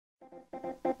Let's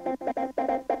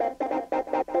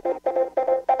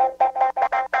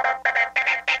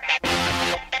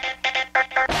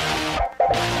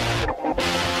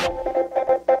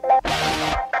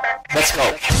go.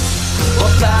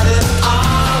 We're planning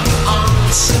on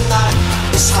tonight.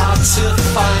 It's hard to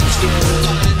find you.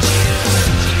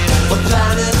 We're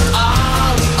planning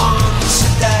on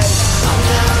today. I've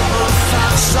never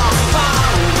felt so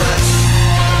far away.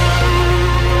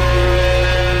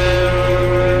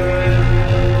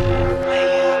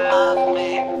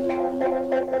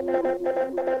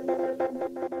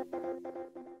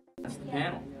 That's the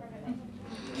panel.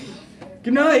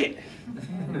 Good night.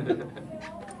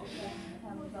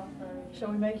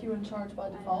 Shall we make you in charge by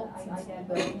default since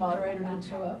the moderator didn't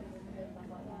show up?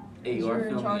 Hey, you are You're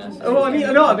in filming charge us. of- Oh, I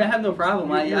mean, no, I have no problem.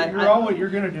 You're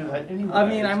going to do that anyway. I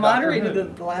mean, I It's moderated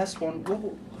Doctor the last one.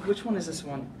 Which one is this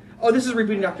one? Oh, this is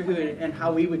Rebooting Doctor Who and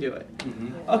how we would do it.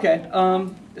 Okay,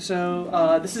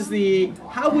 so this is the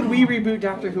how would we reboot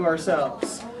Doctor Who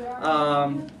ourselves?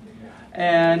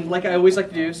 And like I always like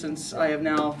to do, since I am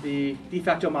now the de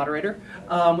facto moderator,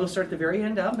 we'll start at the very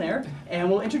end down there, and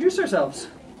we'll introduce ourselves.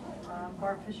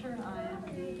 Barb Fisher. I am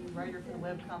the writer for the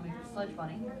webcomic Sludge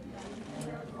Bunny, and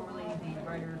formerly the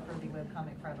writer for the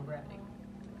webcomic Fragile Gravity.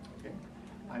 Okay.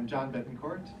 I'm John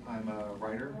Betancourt. I'm a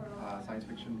writer, science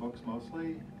fiction books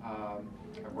mostly.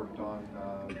 I've worked on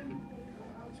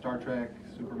Star Trek,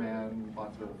 Superman,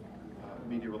 lots of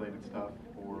media-related stuff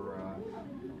for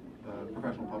the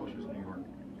professional publishers in New York.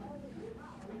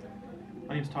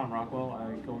 My name's Tom Rockwell.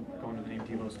 I go under the name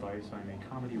Devo Spice. I'm a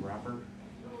comedy rapper.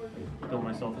 I bill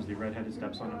myself as the redheaded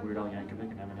stepson of Weird Al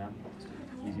Yankovic and Eminem. It's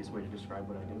the easiest way to describe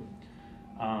what I do.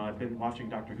 I've been watching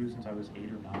Doctor Who since I was 8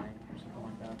 or 9 or something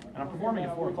like that. And I'm performing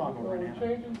at 4 o'clock over in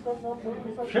Anaheim.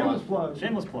 Shameless plug.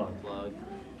 Shameless plug.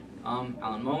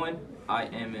 Alan Moen. I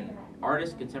am an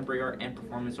artist, contemporary art, and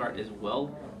performance art as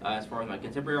well. As far as my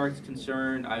contemporary art is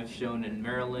concerned, I've shown in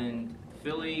Maryland,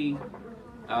 Philly,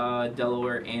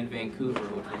 Delaware, and Vancouver,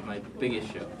 which was my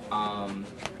biggest show.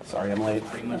 Sorry, I'm late.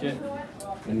 Pretty much it.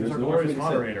 And there's our glorious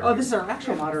moderator. Oh, this is our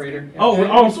actual moderator. Oh,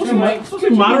 I'm supposed to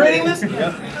be moderating this?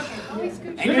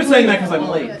 You're just saying that because I'm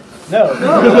late. No,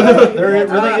 there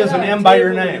really is an M by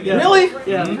your name. Yeah. Really?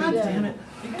 Yeah. God damn it.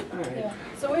 Yeah.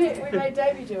 So we made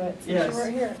Davey do it since Yes. you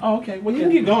weren't here. Oh, okay. Well, you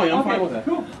can keep going. I'm Okay, fine with that.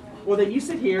 cool. Well, then you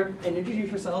sit here and introduce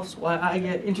yourselves while I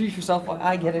get a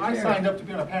I chair. signed up to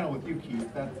be on a panel with you, Keith.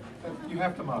 You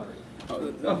have to moderate.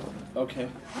 Okay.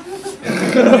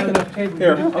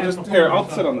 I'll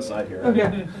sit on the side here.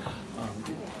 Okay.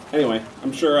 Anyway,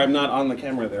 I'm sure I'm not on the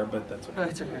camera there, but that's okay.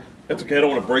 It's okay. That's okay. I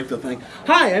don't want to break the thing.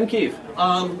 Hi, I'm Keith.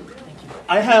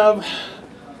 I have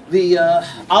the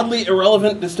oddly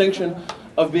irrelevant distinction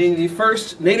of being the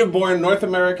first native-born North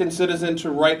American citizen to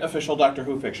write official Doctor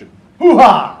Who fiction.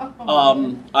 Hoo-ha!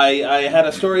 I had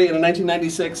a story in a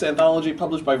 1996 anthology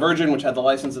published by Virgin, which had the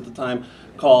license at the time,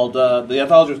 called, the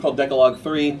anthology was called Decalogue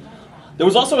 3. There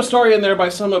was also a story in there by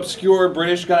some obscure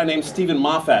British guy named Stephen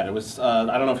Moffat. It was,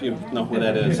 I don't know if you know who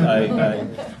that is.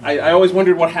 I always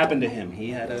wondered what happened to him. He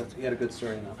had a good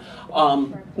story now.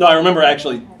 No, I remember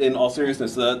actually, in all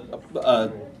seriousness, the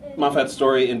Moffat's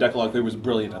story in Decalogue 3 was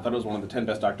brilliant. I thought it was one of the 10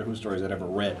 best Doctor Who stories I'd ever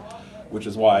read, which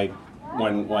is why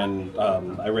when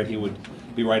I read he would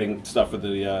be writing stuff for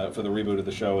the reboot of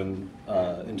the show in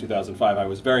 2005, I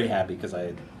was very happy because I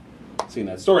had seen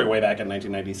that story way back in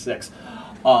 1996.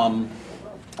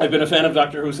 I've been a fan of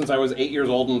Doctor Who since I was 8 years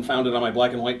old and found it on my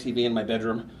black and white TV in my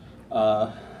bedroom.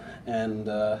 And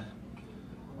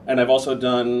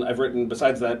I've written,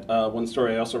 besides that one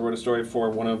story, I also wrote a story for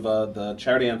one of the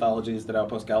charity anthologies that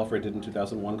Outpost Gallifrey did in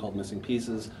 2001 called Missing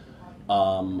Pieces.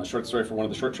 A short story for one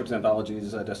of the short trips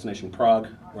anthologies, Destination Prague,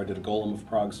 where I did a Golem of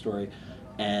Prague story.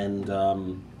 And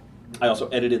I also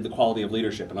edited The Quality of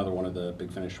Leadership, another one of the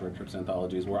Big Finish short trips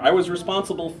anthologies, where I was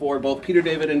responsible for both Peter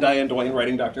David and Diane Duane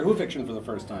writing Doctor Who fiction for the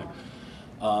first time.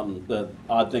 The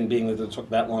odd thing being that it took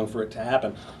that long for it to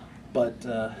happen. But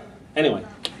anyway,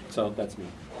 so that's me.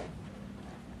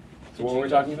 So what were we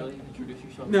talking about? Introduce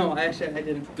yourself. No, I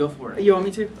didn't. Go for it. You want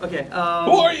me to? Okay. Who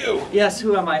are you? Yes,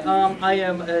 who am I? I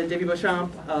am Davey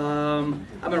Beauchamp. I'm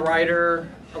a writer,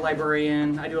 a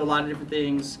librarian. I do a lot of different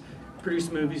things.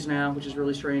 Produce movies now, which is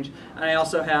really strange. And I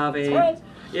also have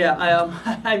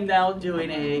I'm now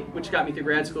doing which got me through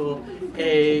grad school,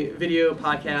 a video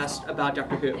podcast about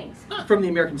Doctor Who from the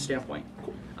American standpoint.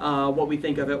 What we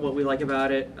think of it, what we like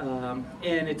about it,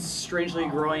 and it's strangely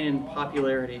growing in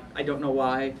popularity. I don't know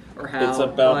why or how. It's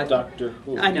about Doctor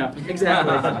Who. I know,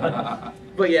 exactly.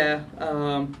 But yeah,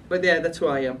 that's who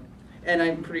I am. And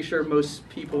I'm pretty sure most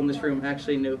people in this room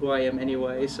actually know who I am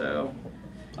anyway, so.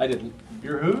 I didn't.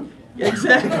 You're who? Yeah,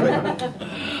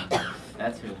 exactly.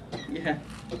 too. Yeah.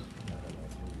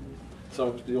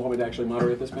 So, do you want me to actually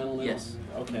moderate this panel now? Yes.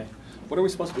 Okay. What are we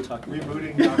supposed to be talking about?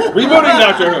 Rebooting Doctor Who. Rebooting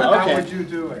Doctor Who. How Okay. would you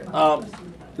do it?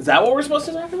 Is that what we're supposed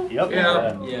to talk about? Yep.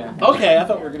 Yeah. Yeah. Okay, I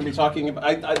thought we were going to be talking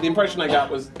about. The impression I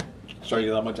got was, show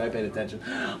you how much I paid attention.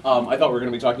 I thought we were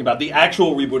going to be talking about the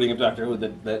actual rebooting of Doctor Who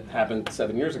that happened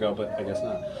 7 years ago, but I guess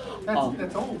not.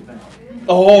 That's old now.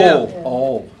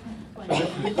 Oh.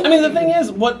 I mean, the thing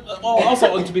is,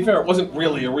 also, and to be fair, it wasn't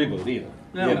really a reboot either.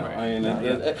 No. You know,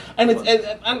 I mean,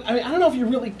 I don't know if you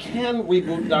really can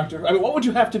reboot Doctor Who. I mean, what would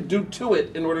you have to do to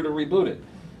it in order to reboot it?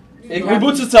 It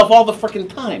reboots itself all the frickin'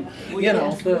 time. You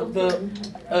know,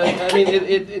 I mean,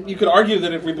 you could argue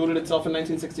that it rebooted itself in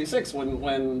 1966 when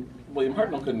William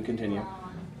Hartnell couldn't continue.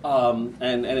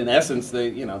 And in essence,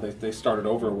 they started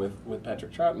over with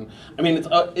Patrick Troughton. I mean,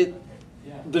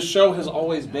 the show has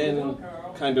always been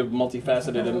kind of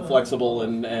multifaceted and flexible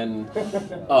and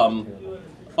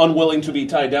unwilling to be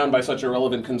tied down by such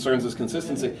irrelevant concerns as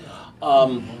consistency.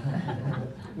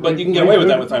 But you can get away with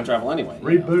that with time travel anyway.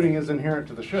 Rebooting is inherent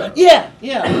to the show. Yeah.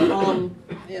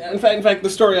 In fact, the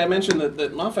story I mentioned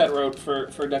that Moffat wrote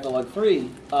for Decalogue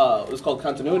 3 was called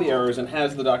Continuity Errors and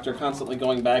has the Doctor constantly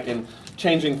going back and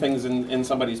changing things in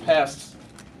somebody's past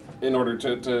in order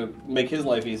to make his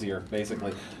life easier,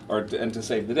 basically, and to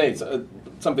save the day.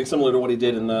 Something similar to what he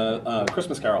did in the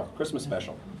Christmas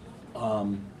special.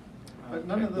 But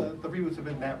none of the reboots have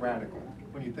been that radical.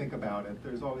 When you think about it,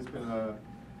 there's always been a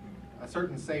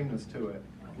certain sameness to it.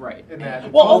 Right. In that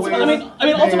it's Well, always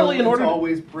ultimately, in order, it's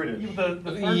always British. The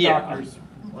third Doctor's,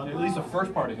 at least the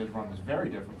first part of his run was very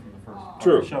different from the first part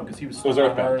of the show because he was stuck on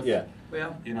Earthbound. Earth. Yeah.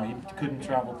 Yeah. You know, he couldn't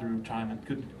travel through time and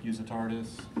couldn't use a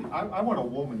TARDIS. I want a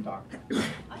woman doctor.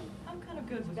 I'm kind of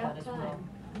good with that as well.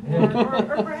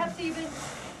 Or perhaps even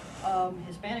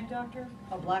Hispanic doctor,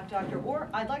 a black doctor, or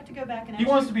I'd like to go back and He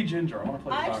wants to be Ginger. I want to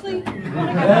play I the actually Doctor. want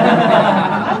to go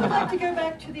back. I would like to go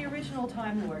back to the original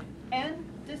Time Lord. And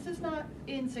this is not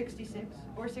in 66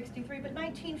 or 63, but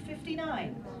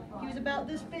 1959. He was about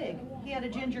this big. He had a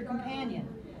ginger companion.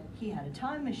 He had a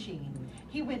time machine.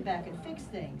 He went back and fixed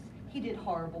things. He did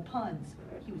horrible puns.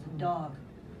 He was a dog.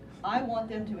 I want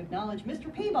them to acknowledge Mr.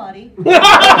 Peabody because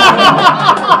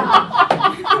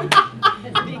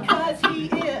he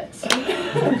is.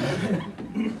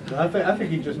 I think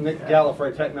he just nicked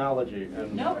Gallifrey technology.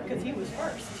 And No, because he was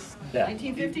first. Yeah.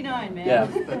 1959, man. Yeah.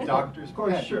 The doctor's Of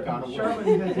course, pet got away.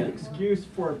 Sherman has an excuse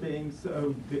for being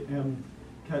so,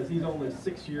 because he's only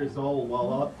 6 years old,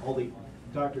 while all the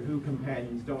Doctor Who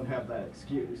companions don't have that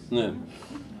excuse. Yeah.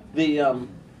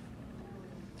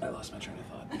 I lost my train of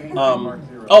thought.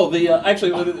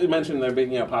 Actually, you mentioned there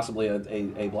being possibly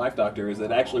a black Doctor. Is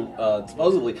that actually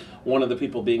supposedly one of the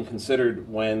people being considered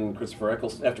when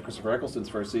after Christopher Eccleston's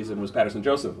first season was Patterson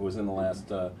Joseph, who was in the last.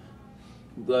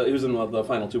 He was in the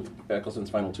final Eccleston's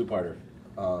final two-parter.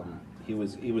 He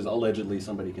was allegedly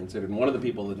somebody considered. And one of the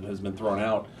people that has been thrown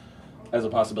out as a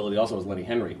possibility also is Lenny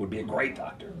Henry, who would be a great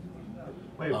Doctor.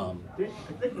 Wait, I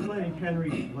think Lenny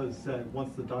Henry was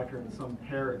once the Doctor in some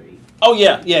parody. Oh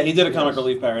yeah, he did a comic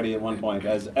relief parody at one point,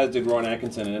 as did Rowan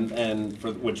Atkinson, and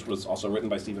which was also written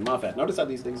by Stephen Moffat. Notice how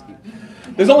these things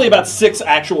there's only about 6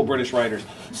 actual British writers,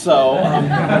 so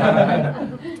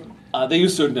they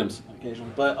use pseudonyms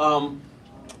occasionally, but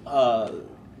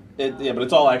but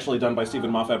it's all actually done by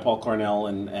Stephen Moffat, Paul Cornell,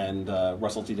 and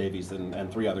Russell T Davies,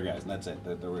 and 3 other guys, and that's it.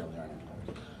 There really aren't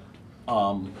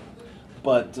any.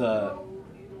 But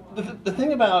the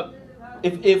thing about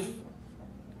if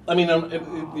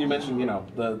you mentioned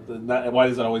why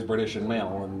is it always British and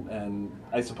male, and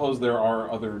I suppose there are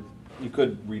other, you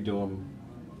could redo them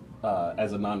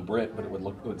as a non-Brit, but it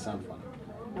would sound fun.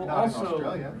 Well, Not in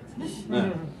Australia.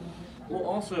 Yeah. Well,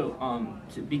 also,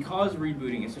 because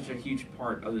rebooting is such a huge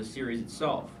part of the series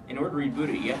itself, in order to reboot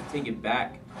it, you have to take it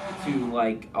back to,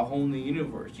 like, a whole new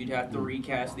universe. You'd have to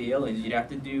recast the aliens. You'd have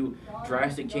to do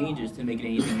drastic changes to make it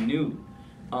anything new.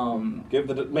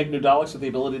 Make new Daleks with the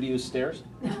ability to use stairs?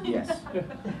 Yes.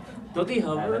 Don't they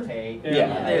hover?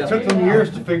 Yeah. It took them years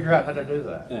to figure out how to do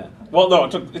that. Yeah. Well, no,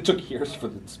 it took years for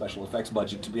the special effects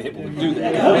budget to be able to do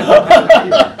that.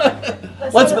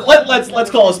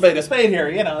 let's call a spade here.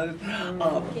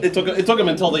 It took them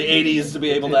until the 80s to be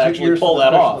able to actually pull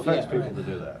that off. Effects people to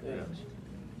do that. Yeah.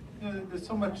 There's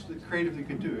so much creative you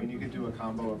could do, and you could do a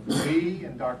combo of Glee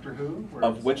and Doctor Who. Where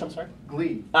Of which, I'm sorry?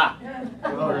 Glee.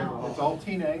 Where it's all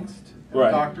teen angst. And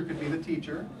Right. The Doctor could be the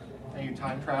teacher, and you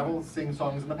time travel, sing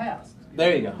songs in the past.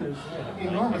 There you go. There's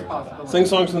enormous possibilities. Sing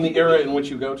songs from the era in which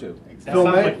you go to.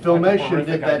 Filmation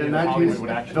did that in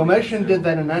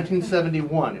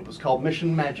 1971. It was called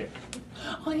Mission Magic.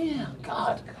 Oh yeah,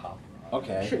 God.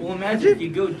 Okay. Well, imagine if you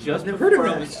go just Never before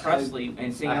heard of Elvis that. Presley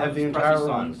and sing I have the Elvis entire Presley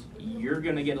run. songs, you're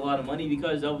gonna get a lot of money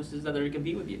because Elvis is not there to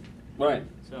compete with you. Right.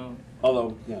 So,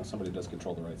 Although, somebody does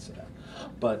control the rights to that.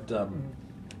 But,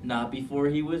 not before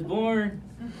he was born.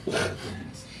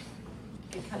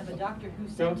 Get kind of a Doctor Who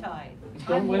Don't- sentai.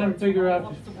 Don't let them Lords figure out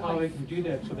helps the how they wife. can do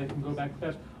that so they can go back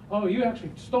fast. Oh, you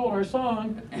actually stole our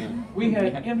song. We had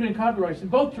infinite copyrights in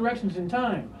both directions in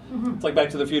time. it's like Back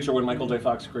to the Future when Michael J.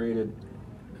 Fox created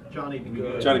Johnny Be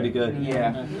Good. Johnny Be Good.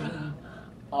 Yeah.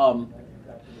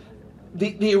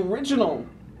 The original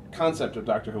concept of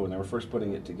Doctor Who, when they were first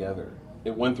putting it together,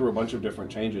 it went through a bunch of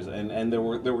different changes, and there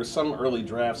were some early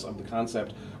drafts of the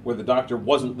concept where the Doctor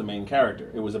wasn't the main character.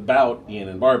 It was about Ian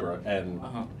and Barbara, and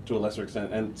to a lesser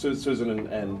extent, and Susan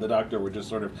and the Doctor were just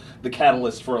sort of the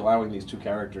catalyst for allowing these two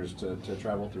characters to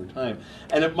travel through time.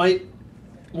 And it might,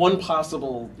 one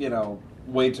possible,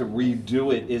 way to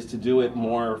redo it is to do it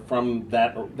more from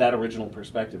that original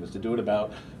perspective, is to do it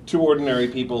about two ordinary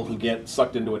people who get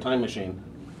sucked into a time machine,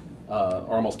 or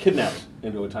almost kidnapped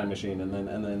into a time machine, and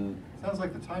then Sounds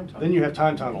like the time tunnel. Then you have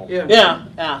time tunnel.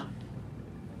 yeah.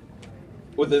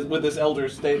 With this elder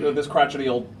state, with this crotchety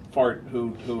old fart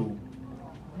who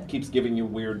keeps giving you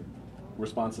weird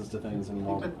responses to things and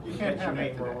won't. But you can't have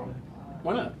that today.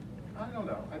 Why not? I don't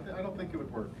know. I don't think it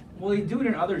would work. Well, they do it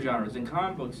in other genres. In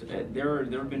comic books, there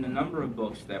have been a number of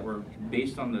books that were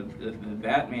based on the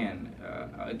Batman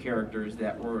characters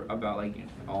that were about, like,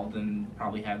 all of them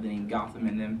probably have the name Gotham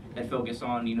in them, that focus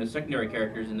on secondary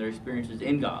characters and their experiences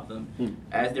in Gotham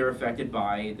as they're affected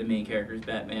by the main characters,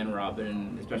 Batman, Robin,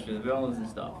 and especially the villains and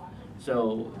stuff.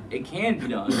 So it can be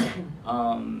done,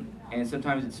 and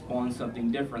sometimes it spawns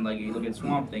something different. Like you look at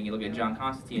Swamp Thing, you look at John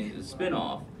Constantine as a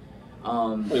spin-off.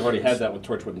 We've already had that with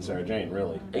Torchwood and Sarah Jane,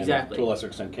 really. Exactly. And to a lesser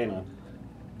extent, Kanon.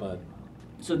 But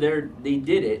so they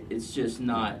did it. It's just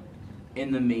not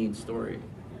in the main story.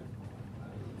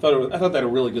 I thought they had a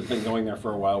really good thing going there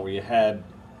for a while, where you had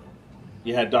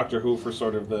Doctor Who for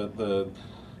sort of the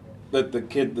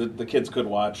kids could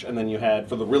watch, and then you had,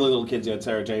 for the really little kids, you had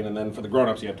Sarah Jane, and then for the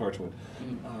grown-ups you had Torchwood.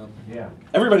 Yeah.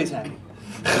 Everybody's happy.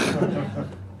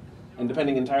 And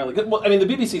depending entirely, well, I mean, the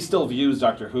BBC still views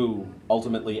Doctor Who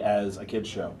ultimately as a kids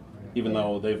show, even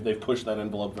though they've pushed that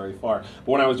envelope very far. But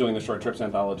when I was doing the short trips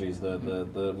anthologies,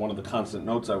 the one of the constant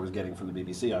notes I was getting from the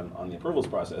BBC on the approvals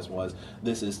process was,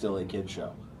 this is still a kids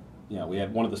show. We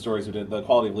had one of the stories we did, the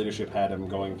Quality of Leadership had him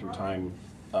going through time,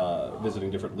 visiting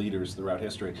different leaders throughout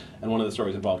history, and one of the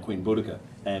stories involved Queen Boudica,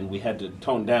 and we had to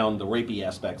tone down the rapey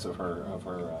aspects of her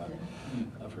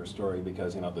story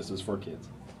because this is for kids.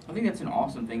 I think that's an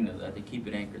awesome thing that they keep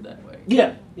it anchored that way.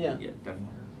 Yeah. Definitely.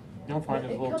 You don't find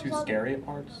it a little too scary at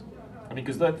parts? I mean,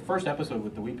 because the first episode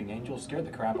with the Weeping Angel scared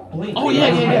the crap out of me. Oh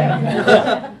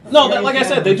yeah. No, like I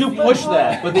said, they do push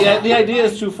that, but the idea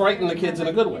is to frighten the kids in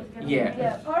a good way.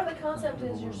 Yeah, part of the concept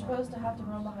is you're supposed to have to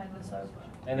run behind the soap.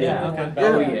 Oh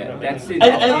yeah, that's it.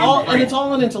 And it's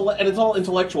all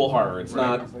intellectual horror. It's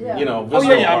not visceral Oh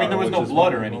yeah. I mean, there horror, was no which is-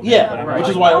 blood or anything. Yeah, but which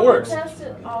is why it works. Test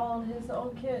it all on his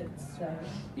own kids. So.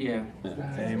 Yeah.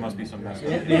 It must be some mess.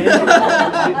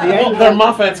 Well, they're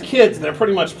Moffat's kids. They're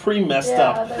pretty much pre-messed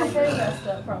up. Yeah, they're messed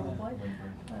up probably.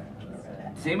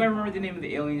 Does anybody remember the name of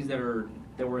the aliens that were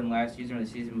in last season or the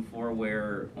season before,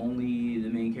 where only the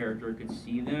main character could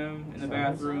see them in the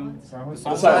bathroom? The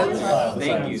silence.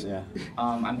 Thank you. Yeah.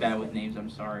 I'm bad with names. I'm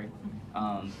sorry.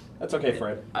 That's okay,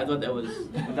 Fred. I thought that was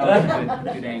a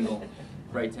good angle.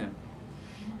 Right, Tim.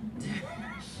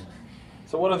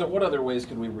 So what other ways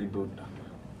could we reboot?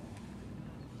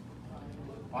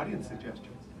 Audience suggestions.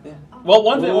 Yeah. Well,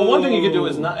 one thing you could do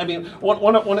is not. I mean,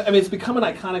 it's become an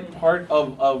iconic part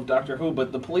of Doctor Who.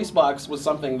 But the police box was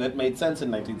something that made sense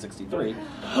in 1963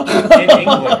 In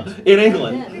England. In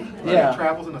England, He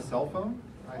travels in a cell phone?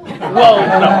 Well,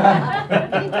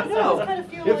 no.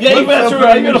 Yeah, even that's true.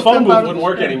 Even a phone booth wouldn't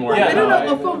work anymore. I don't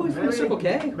know. A phone booth from the Circle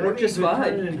K worked just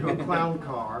fine. Into a clown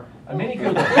car. A Mini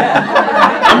Cooper.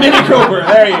 A Mini Cooper.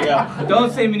 There you go.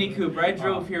 Don't say Mini Cooper. I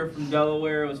drove here from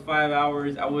Delaware. It was 5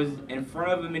 hours. I was in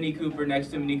front of a Mini Cooper, next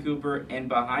to a Mini Cooper, and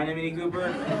behind a Mini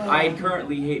Cooper. I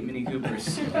currently hate Mini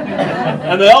Coopers.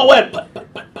 And they all went putt,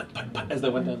 putt, putt, putt, putt, putt, as they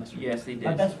went down the street. Yes, they My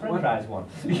did. best friend drives one.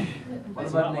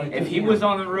 If he was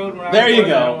on the road when I There was you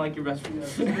going, I go. don't like your best friend.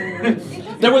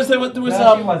 There was a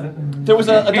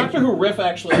He Doctor Who riff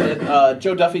actually that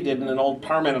Joe Duffy did in an old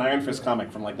Powerman and Iron Fist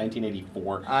comic from like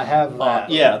 1984. I have that.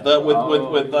 Yeah,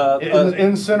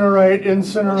 Incinerate.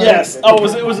 Yes. Oh,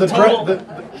 it was a total. The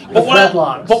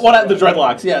dreadlocks. The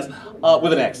dreadlocks. Yes,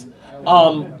 with an X.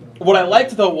 What I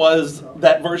liked though was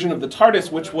that version of the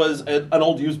TARDIS, which was an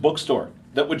old used bookstore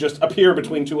that would just appear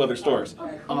between two other stores.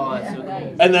 Oh, that's so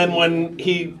cool. And then when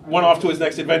he went off to his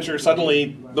next adventure,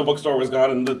 suddenly the bookstore was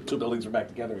gone and the two buildings were back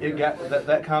together. It got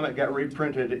that comic got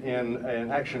reprinted in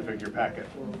an action figure packet.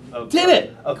 Did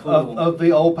it? Of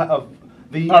the old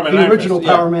the Iron original Fist,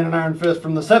 yeah. Power Man and Iron Fist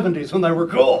from the 70s when they were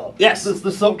cool. Yes. It's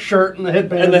the silk shirt and the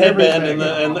headband. And the headband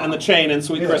everything. and the chain and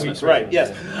Sweet Yeah, Christmas. Sweet Right,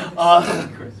 Christmas.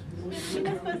 yes.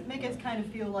 This must make us kind of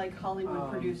feel like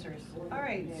Hollywood producers. All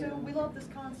right, so we love this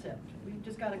concept. We've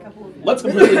just got a couple of... Let's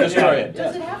completely destroy it.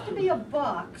 Does it have to be a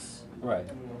box? Right.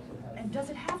 And does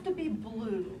it have to be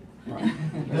blue?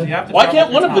 Why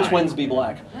can't one of the twins be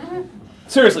black?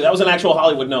 Seriously, that was an actual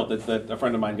Hollywood note that a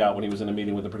friend of mine got when he was in a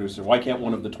meeting with the producer. Why can't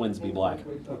one of the twins be black?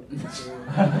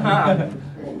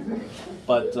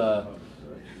 But,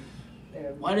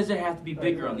 why does it have to be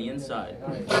bigger on the inside?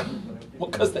 Well,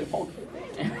 because they won't.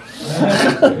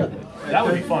 That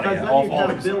would be funny. Yeah, all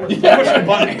falls.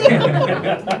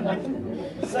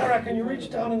 Sarah, can you reach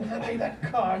down and hand me that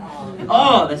card?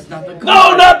 Oh, that's not the card.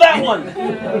 No, not that one!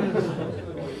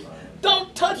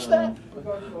 Don't touch that!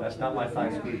 That's not my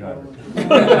fine screwdriver.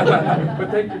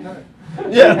 But take your time.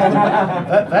 Yeah,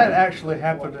 that actually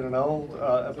happened in an old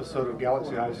episode of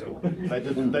Galaxy High School. They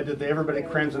did the everybody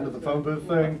crams into the phone booth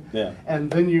thing. Yeah. And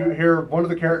then you hear one of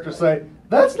the characters say,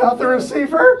 "That's not the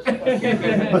receiver."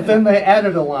 But then they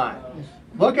added a line.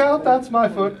 "Look out, that's my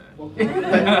foot."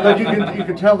 But you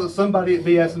can tell that somebody at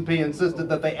BS&P insisted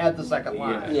that they add the second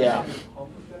line. Yeah.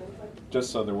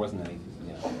 Just so there wasn't any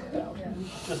doubt.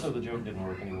 Just so the joke didn't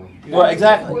work anymore. Well,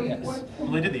 exactly. Yes.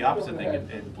 Well, they did the opposite thing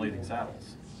in Blazing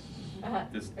Saddles.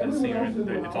 This scene,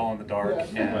 it's all in the dark,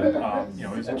 and you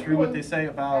know, is it true what they say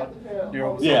about, you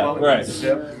know, right.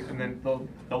 And then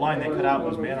the line they cut out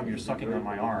was, "Man, you're sucking on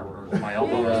my arm or my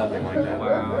elbow," or something like that.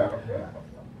 Wow.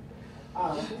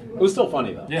 It was still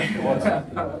funny though. Yeah, it was.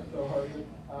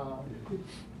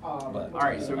 But, All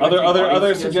right. So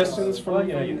other suggestions from? Well,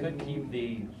 you know, you could keep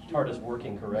the TARDIS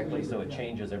working correctly so it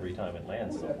changes every time it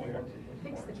lands somewhere.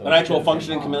 So An actual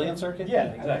functioning chameleon circuit? Yeah,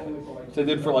 exactly. They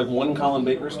did for like one Colin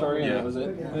Baker story, and that was it.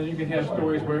 And then you can have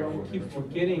stories where it keeps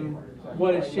forgetting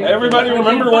what it's shaped. Everybody I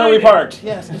remember can't where we find it. parked?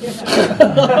 Yes.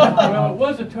 Well, it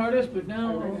was a TARDIS, but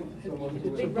now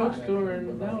it's a bookstore,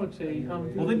 and now it's a...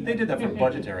 Well, they did that for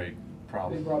budgetary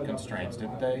constraints,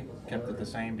 didn't they? Kept it the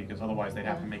same because otherwise they'd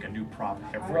have to make a new prop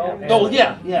every episode. Oh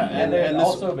yeah. And this,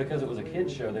 also because it was a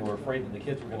kids show, they were afraid that the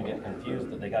kids were going to get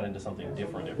confused, that they got into something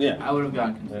different. Yeah. I would have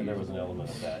gotten confused. There was an element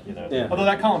of that, you know. Yeah. Although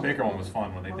that Colin Baker one was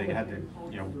fun when they had to,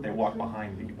 you know, they walked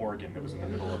behind the organ that was in the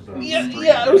middle of the street.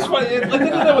 Yeah, it was funny. Like they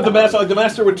did that with the master. Like the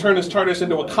master would turn his TARDIS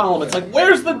into a column. It's like,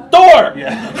 where's the door?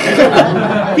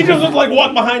 Yeah. He just would like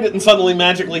walk behind it, and suddenly,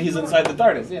 magically, he's inside the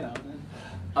TARDIS. You know.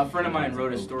 A friend of mine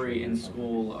wrote a story in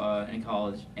school, in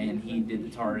college, and he did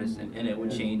the TARDIS, and it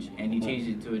would change, and he changed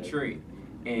it to a tree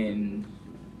in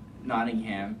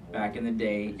Nottingham back in the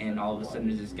day, and all of a sudden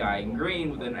there's this guy in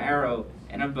green with an arrow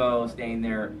and a bow staying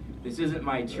there. This isn't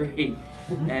my tree,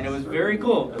 and it was very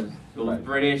cool. It was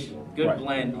British, good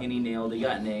blend, and he nailed it. He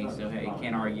got an A, so hey,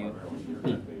 can't argue.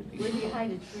 Where do you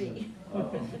hide a tree?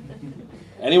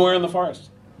 Anywhere in the forest.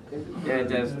 Yeah, it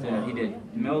does. He did.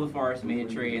 Middle of the forest, made a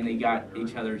tree, and they got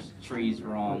each other's trees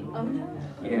wrong. Oh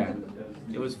no. Yeah,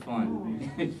 it was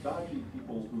fun.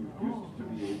 Oh,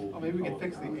 maybe we can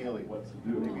fix the aliens.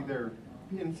 Maybe they're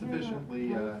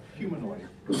insufficiently humanoid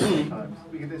sometimes.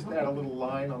 We could just add a little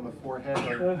line on the forehead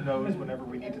or nose whenever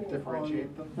we need to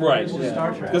differentiate them. Right.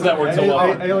 Star Trek. Because that works so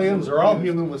well. Aliens are all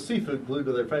human with seafood glued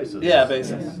to their faces. Yeah,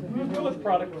 basically. Go with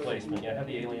product placement. Yeah, have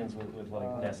the aliens with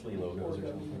like Nestle logos or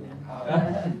something.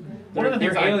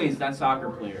 They're aliens, not soccer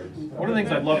players. One of the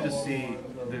things I'd love to see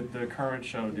the current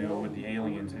show do with the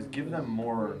aliens is give them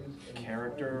more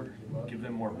character, give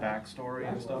them more backstory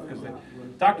and stuff. Because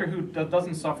Doctor Who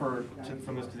doesn't suffer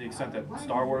from this to the extent that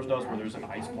Star Wars does, where there's an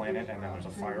ice planet and then there's a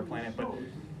fire planet. But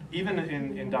even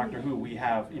in Doctor Who, we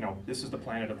have, you know, this is the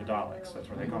planet of the Daleks, that's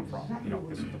where they come from. You know,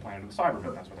 this is the planet of the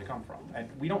Cybermen, that's where they come from. And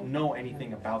we don't know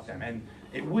anything about them, and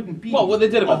it wouldn't be Well, what they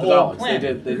did about the whole Daleks,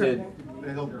 planet. they did.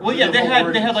 Well, yeah, they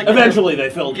had like Eventually, they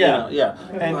filled. yeah, Yeah.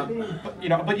 and but, you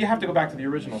know, but you have to go back to the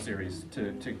original series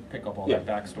to pick up all that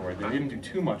backstory. They didn't do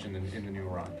too much in the new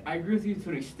run. I agree with you to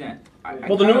an extent.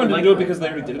 Well, the new one didn't do it because they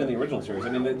already did it in the original series.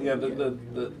 I mean,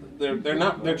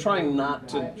 they're trying not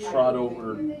to trot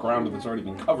over ground that's already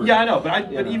been covered. Yeah, I know,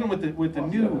 but even with the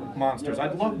new monsters,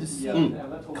 I'd love to see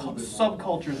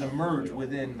subcultures emerge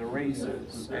within the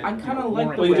races. I kind of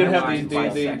like the way the lines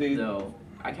bisect, though.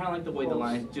 I kind of like the way the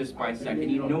lines just bisect,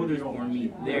 and you know there's more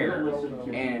meat there.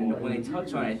 And when they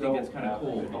touch on it, I think that's kind of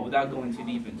cool, but without going too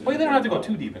deep into it. Well, they don't have to go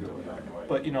too deep into it.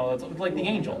 But, you know, it's like the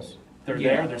Angels. They're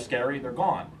there, they're scary, they're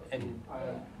gone. And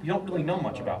you don't really know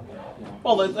much about them.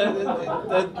 Well,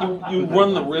 you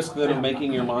run the risk then of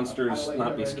making your monsters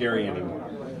not be scary anymore.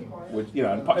 Which, you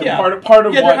know, part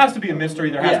of what, there has to be a mystery.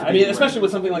 There has to be. I mean, especially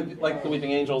with something like the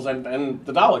Weeping Angels and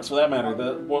the Daleks, for that matter.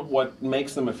 What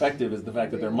makes them effective is the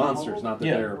fact that they're monsters, not that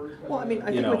they're I think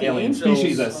with alien the Angels,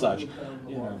 species as such.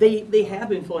 They have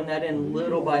been filling that in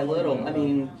little by little. I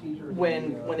mean,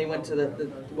 when they went to the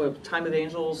Time of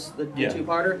Angels, the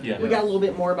two-parter, we got a little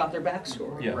bit more about their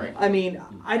backstory. Yeah. Right. I mean,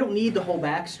 I don't need the whole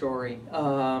backstory.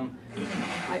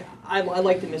 I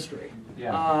like the mystery.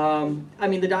 Yeah. I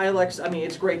mean, the dialects, I mean,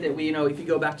 it's great that if you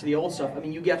go back to the old stuff, I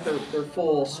mean, you get their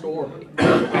full story.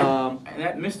 And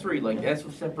that mystery, that's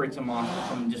what separates a monster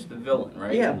from just the villain,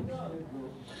 right? Yeah.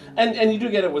 And you do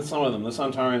get it with some of them. The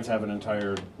Sontarans have an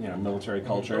entire military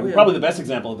culture. And probably the best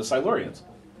example of the Silurians.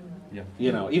 Yeah.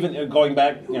 Even going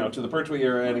back to the Pertwee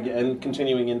era and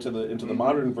continuing into the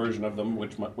modern version of them,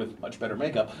 with much better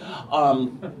makeup.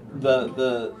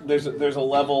 There's a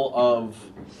level of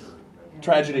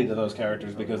tragedy to those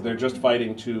characters because they're just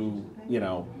fighting to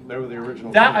they were the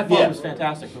original. That I thought was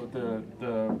fantastic.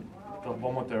 The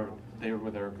one with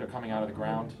they're coming out of the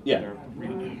ground. Yeah. They're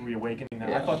reawakening.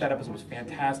 I thought that episode was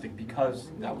fantastic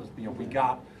because that was we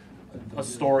got a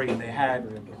story and they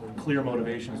had clear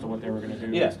motivations to what they were going to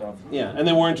do and stuff. Yeah, and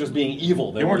they weren't just being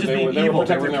evil. They weren't just being evil. They were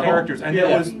protecting their characters, home.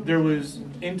 and there was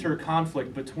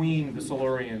inter-conflict between the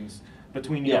Silurians,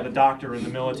 between the Doctor and the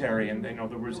military, and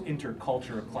there was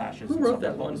intercultural clashes. Who wrote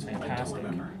that one? Was fantastic.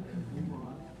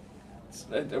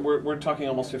 We're talking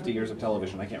almost 50 years of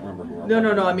television. I can't remember who wrote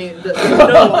No. it. I mean,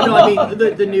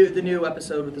 the new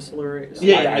episode with the Silurians.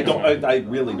 Yeah. I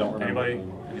really don't remember.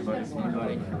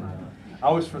 Anybody? I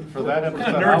was for that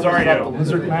episode. Nerds are the you?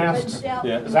 lizard masks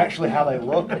is actually how they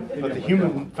look, but the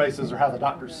human faces are how the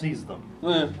Doctor sees them.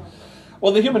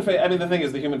 Well, the human face. I mean, the thing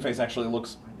is, the human face actually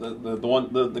looks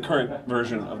the current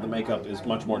version of the makeup is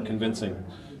much more convincing.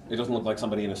 It doesn't look like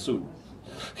somebody in a suit.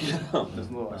 It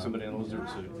doesn't look like somebody in a lizard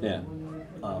suit. Yeah.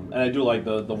 And I do like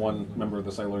the one member of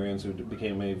the Silurians who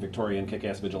became a Victorian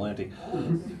kick-ass vigilante,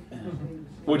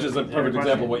 which is a perfect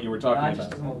example of what you were talking I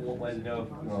about. just wanted to know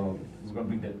who's going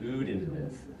to bring the Ood into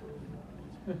this.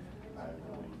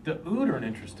 The Ood are an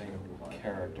interesting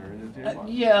character.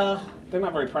 Yeah, they're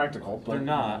not very practical. But They're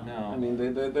not, no. I mean,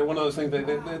 they're one of those things.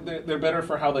 They're better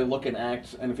for how they look and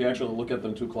act, and if you actually look at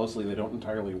them too closely, they don't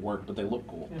entirely work, but they look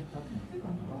cool.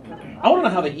 I want to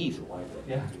know how they eat.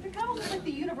 They're kind of almost like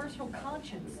the universal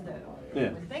conscience, though.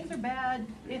 Yeah. When things are bad,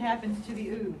 it happens to the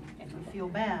Ood, and you feel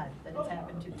bad that it's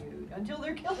happened to the Ood. Until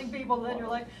they're killing people, then you're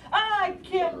like, I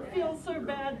can't feel so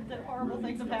bad that horrible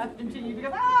things have happened to you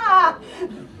because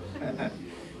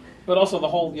But also the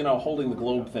whole, holding the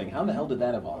globe thing. How the hell did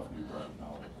that evolve?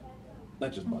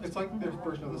 That just bugs. It's like their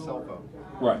version of the cell phone.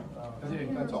 Right.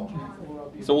 That's all.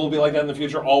 So we'll be like that in the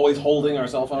future, always holding our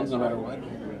cell phones no matter what.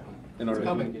 In order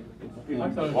coming.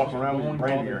 Walking around with your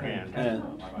brain in your hand.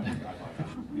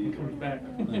 It comes back.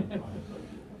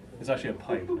 It's actually a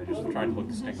pipe. They're just trying to look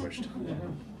distinguished.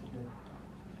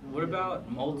 What about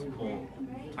multiple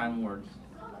Time Lords?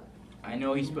 I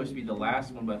know he's supposed to be the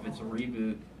last one, but if it's a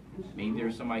reboot, maybe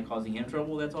there's somebody causing him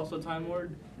trouble that's also Time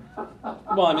Lord?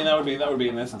 Well, I mean that would be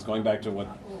in essence going back to what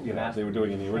they were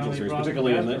doing in the original series,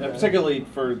 particularly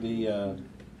for the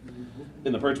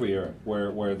in the Pertwee era,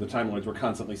 where the Time Lords were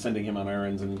constantly sending him on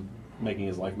errands and making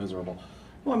his life miserable.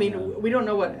 Well, I mean, we don't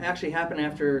know what actually happened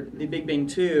after the Big Bang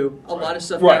 2. A lot of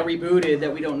stuff got rebooted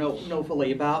that we don't know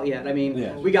fully about yet. I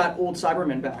mean, we got old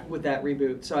Cybermen back with that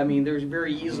reboot. So, I mean, there's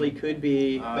very easily could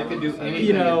be... they could do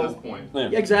anything at this point. Yeah.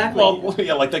 Exactly. Well,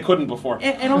 yeah, like they couldn't before.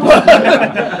 And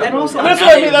also that's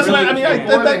what I mean.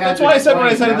 That's why I said when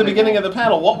I said at the beginning of the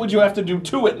panel, what would you have to do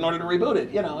to it in order to reboot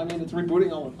it? I mean, it's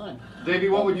rebooting all the time. Davey,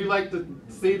 what would you like to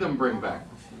see them bring back?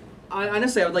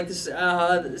 Honestly, I would like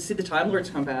to see the Time Lords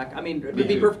come back. I mean, to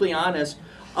be perfectly honest.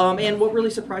 And what really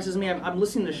surprises me, I'm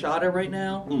listening to Shada right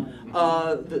now,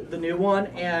 the new one,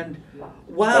 and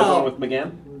wow. The one with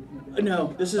McGann?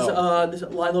 No, this is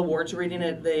Lila Ward's reading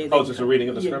it. It's just a reading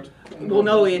of the script? Well,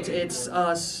 no, it's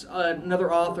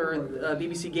another author.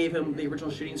 BBC gave him the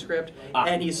original shooting script,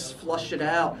 and he's flushed it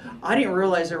out. I didn't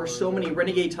realize there were so many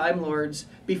Renegade Time Lords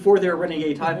before there were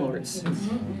Renegade Time Lords.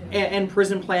 And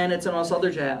Prison Planets and all this other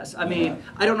jazz. I mean,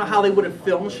 I don't know how they would have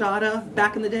filmed Shada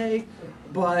back in the day,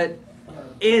 but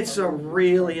it's a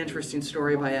really interesting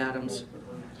story by Adams.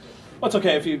 Well, it's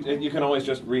okay if you can always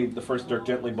just read the first Dirk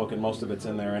Gently book, and most of it's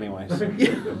in there anyway. So.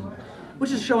 Which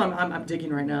is a show I'm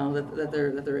digging right now that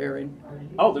they're airing.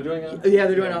 Oh, they're doing it. Yeah,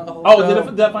 they're doing a whole.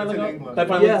 Did that finally go? That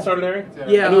finally started airing?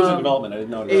 Yeah, I knew it was in development. I didn't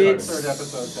know it was it's third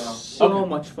episode now. So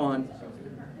much fun.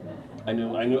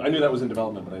 I knew that was in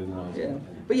development, but I didn't know. Yeah,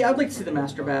 but yeah, I'd like to see the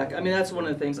Master back. I mean, that's one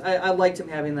of the things. I liked him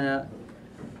having that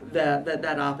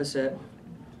opposite.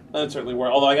 That certainly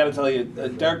were. Although I got to tell you,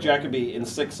 Derek Jacobi in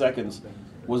 6 seconds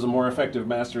was a more effective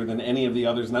Master than any of the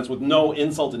others, and that's with no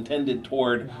insult intended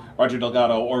toward Roger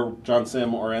Delgado or John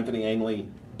Sim or Anthony Ainley.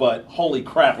 But holy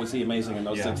crap, was he amazing in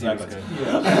those 6 seconds?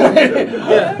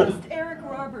 I noticed Eric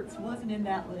Roberts wasn't in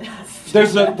that list.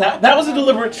 That was a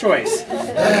deliberate choice.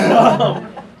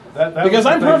 Because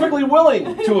I'm perfectly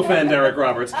willing to offend Eric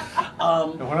Roberts.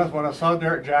 When I saw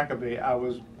Derek Jacobi, I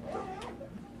was,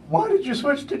 why did you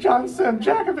switch to John Sim?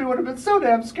 Jacobi would have been so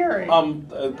damn scary.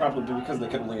 Probably because they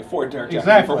couldn't really afford Derek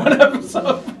Jacobi for one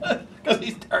episode. Because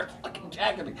he's Derek fucking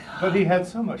Jacobi. But he had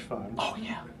so much fun. Oh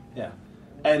yeah, yeah.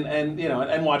 And you know,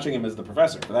 and watching him as the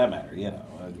professor, for that matter, you know,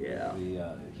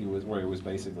 he was where he was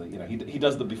basically, you know, he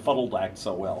does the befuddled act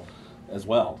so well, as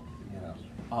well, you know.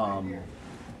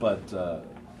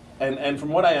 And from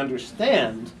what I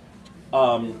understand,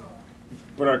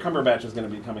 Bernard Cumberbatch is going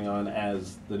to be coming on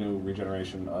as the new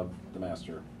regeneration of the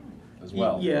Master, as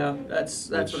well. Yeah, that's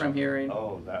what I'm hearing.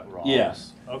 Oh, that rocks.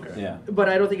 Yes. Okay. Yeah. But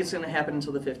I don't think it's going to happen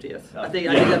until the 50th. I think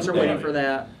that's they're waiting for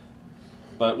that.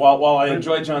 But while I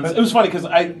enjoyed John, it was funny because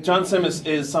John Sim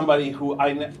is somebody who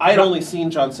I had only seen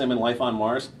John Sim in Life on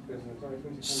Mars.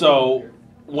 So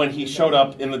when he showed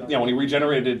up when he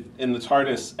regenerated in the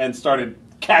TARDIS and started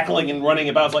cackling and running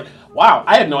about, I was like, wow,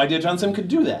 I had no idea John Sim could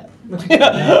do that.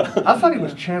 I thought he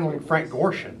was channeling Frank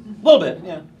Gorshin. A little bit,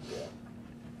 yeah.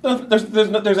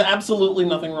 There's absolutely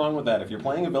nothing wrong with that. If you're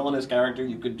playing a villainous character,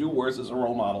 you could do worse as a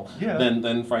role model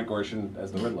than Frank Gorshin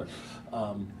as the Riddler.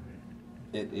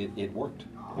 It worked.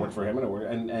 It worked for him, and it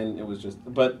worked, and it was just.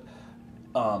 But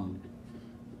I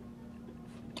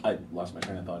lost my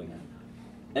train of thought again.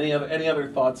 Any other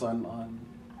thoughts on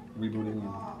rebooting?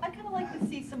 I kind of like to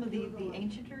see some of the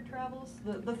ancienter travels,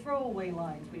 the throwaway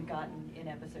lines we've gotten in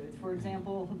episodes. For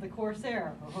example, the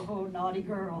Corsair, oh, naughty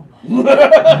girl.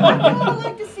 I'd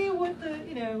like to see what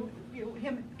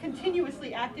him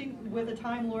continuously acting with a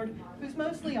Time Lord who's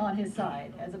mostly on his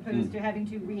side, as opposed to having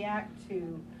to react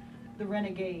to the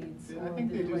renegades. I think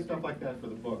they do stuff like that for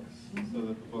the books, so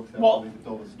that the books have to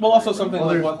tell the story. Well, also something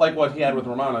like what he had with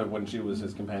Romana when she was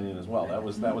his companion as well. That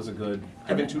was a good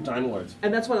having 2 Time Lords.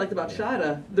 And that's what I liked about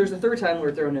Shada. There's a 3rd Time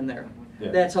Lord thrown in there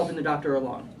that's helping the Doctor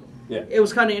along. Yeah. It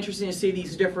was kind of interesting to see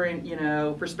these different,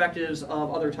 perspectives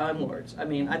of other Time Lords. I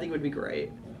mean, I think it would be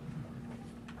great.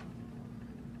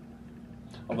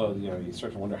 Although, you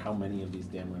start to wonder how many of these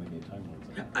damn renegade Time Lords.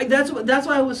 That's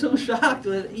why I was so shocked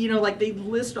that, like they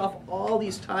list off all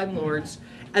these Time Lords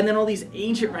and then all these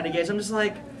ancient renegades. I'm just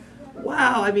like,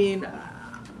 wow. I mean,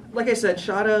 like I said,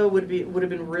 Shada would have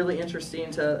been really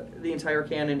interesting to the entire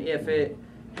canon if it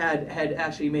had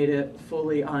actually made it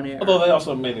fully on air. Although they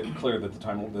also made it clear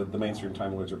that the mainstream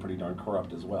Time Lords are pretty darn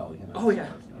corrupt as well. Oh yeah.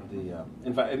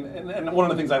 In fact, and one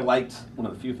of the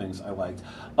few things I liked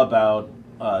about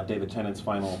David Tennant's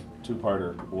final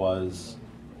 2-parter was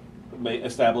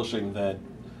establishing that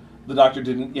the Doctor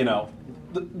didn't,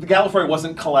 the Gallifrey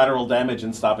wasn't collateral damage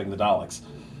in stopping the Daleks.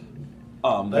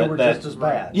 They were just as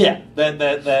bad. Yeah,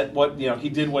 that what he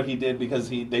did what he did because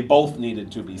they both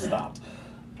needed to be stopped,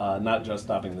 not just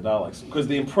stopping the Daleks. Because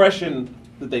the impression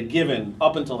that they'd given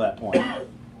up until that point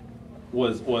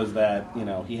was that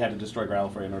he had to destroy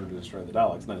Gallifrey in order to destroy the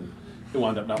Daleks. Then it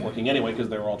wound up not working anyway because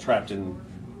they were all trapped in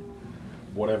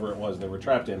whatever it was they were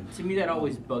trapped in. To me, that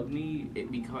always bugged me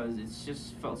because it's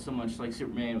just felt so much like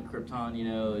Superman with Krypton.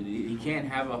 He can't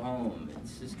have a home.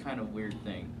 It's just kind of a weird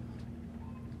thing.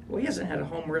 Well, he hasn't had a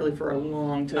home really for a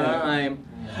long time.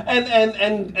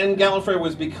 And Gallifrey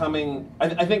was becoming.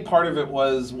 I think part of it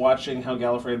was watching how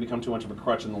Gallifrey had become too much of a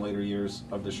crutch in the later years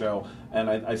of the show, and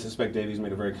I suspect Davies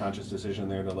made a very conscious decision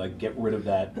there to get rid of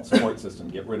that support system,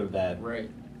 get rid of that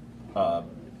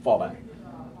fallback.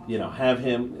 Have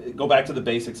him go back to the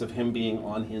basics of him being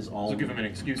on his own. So give him an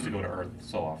excuse to go to Earth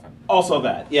so often. Also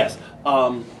that, yes.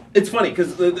 It's funny,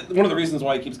 because one of the reasons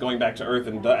why he keeps going back to Earth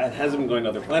and hasn't been going to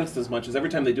other planets as much is every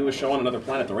time they do a show on another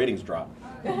planet, the ratings drop.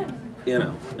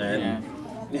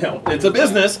 It's a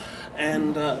business,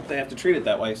 and they have to treat it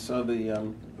that way. So but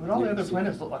all the other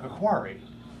planets look like a quarry.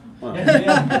 Well,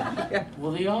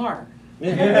 well they are.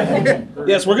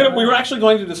 Yes, we were actually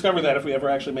going to discover that if we ever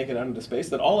actually make it out into space,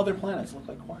 that all other planets look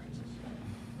like quarries.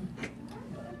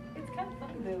 It's kind of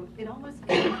funny though. It almost,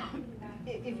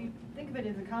 if you think of it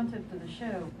as the concept of the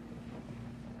show,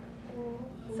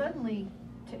 suddenly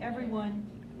to everyone,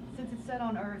 since it's set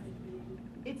on Earth,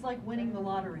 it's like winning the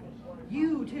lottery.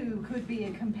 You too could be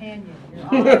a companion.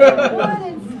 You're 1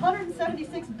 in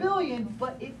 176 billion,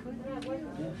 but it could be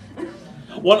you.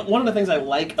 One of the things I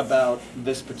like about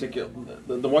this particular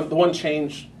the one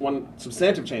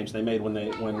substantive change they made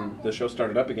when the show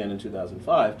started up again in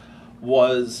 2005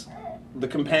 was the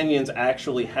companions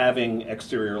actually having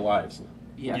exterior lives.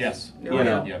 Yes. You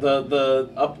know, the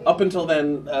up until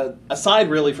then, aside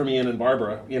really from Ian and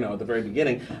Barbara, you know, at the very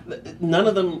beginning, none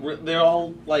of them, they're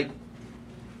all like,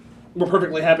 were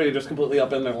perfectly happy to just completely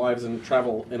upend their lives and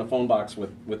travel in a phone box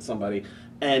with somebody,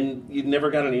 and you never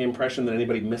got any impression that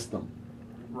anybody missed them.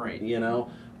 Right. You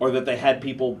know, or that they had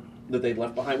people that they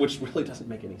left behind, which really doesn't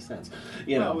make any sense.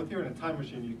 You know, if you're in a time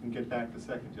machine, you can get back the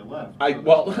second you left.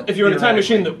 If you're in a time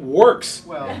machine that works.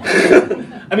 Well,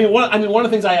 I mean, one of the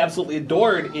things I absolutely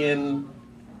adored in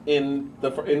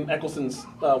Eccleston's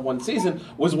one season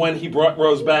was when he brought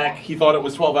Rose back. He thought it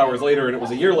was 12 hours later, and it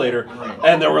was a year later. Right.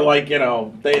 And they were like, you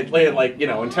know, they had like, you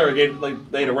know, interrogated,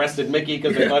 like they'd arrested Mickey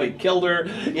because they thought he killed her.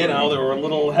 You know, there were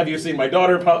little "Have you seen my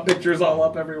daughter?" pictures all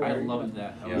up everywhere. I loved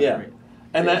that. Yeah. Great.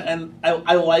 And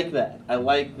I like that. I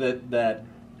like that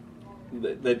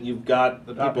you've got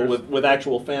people with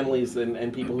actual families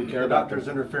and people who care about them. The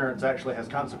doctor's interference actually has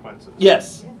consequences.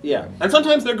 Yes, yeah. And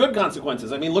sometimes they're good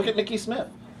consequences. I mean, look at Mickey Smith.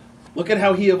 Look at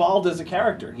how he evolved as a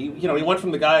character. He went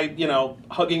from the guy, you know,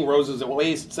 hugging Rose's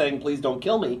waist saying, "Please don't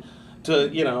kill me," to,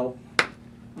 you know,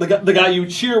 the guy you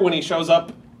cheer when he shows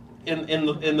up in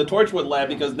the Torchwood lab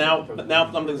because now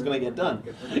something's going to get done.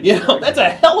 You know, that's a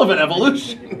hell of an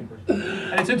evolution.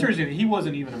 And it's interesting that he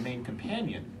wasn't even a main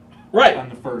companion. Right. On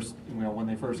the first, when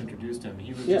they first introduced him,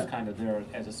 he was just kind of there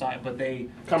as a side. But they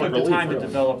Comic took the time relief, to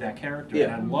develop that character,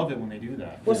 and I love it when they do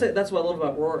that. Well, that's what I love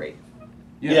about Rory.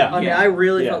 Yeah. I mean, I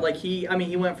really felt like he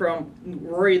went from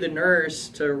Rory the nurse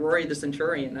to Rory the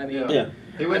centurion. I mean,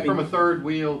 he went from a third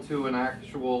wheel to an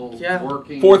actual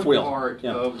working fourth wheel part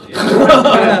of to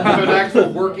an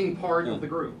actual working part of the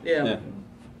group. Yeah.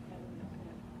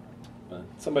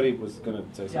 Somebody was going to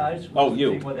say something. Yeah, I just one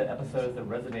of the episodes that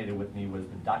resonated with me was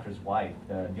the Doctor's Wife,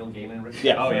 the Neil Gaiman episode.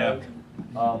 Yeah. Oh, yeah.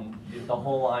 The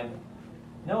whole line,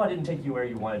 "No, I didn't take you where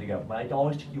you wanted to go, but I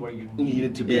always took you where you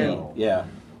needed to go." Yeah.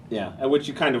 Yeah, which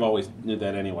you kind of always knew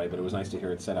that anyway, but it was nice to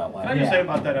hear it said out loud. Can I just say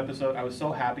about that episode, I was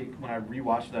so happy when I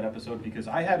rewatched that episode because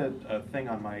I had a thing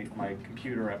on my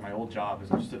computer at my old job, as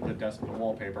just at the desk with a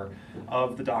wallpaper,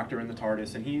 of the Doctor in the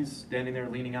TARDIS, and he's standing there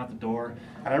leaning out the door,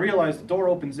 and I realized the door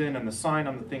opens in and the sign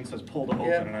on the thing says "pull to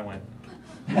open," and I went,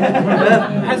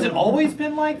 has it always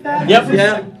been like that? Yep.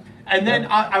 Yeah. And then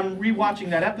I'm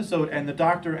rewatching that episode, and the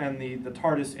Doctor and the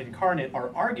TARDIS incarnate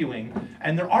are arguing,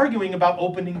 and they're arguing about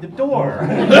opening the door.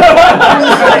 He's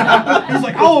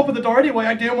like, "I'll open the door anyway,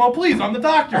 I damn well please, I'm the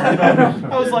Doctor."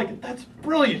 I was like, that's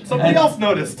brilliant, somebody else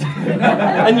noticed.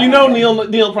 And you know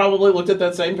Neil probably looked at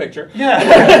that same picture.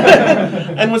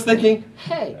 Yeah. And was thinking,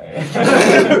 hey.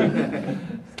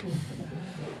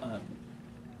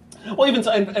 Well, even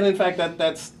so, and in fact,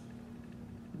 that's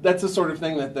the sort of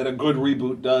thing that a good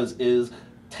reboot does, is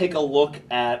take a look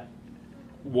at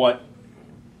what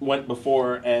went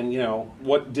before and, you know,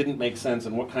 what didn't make sense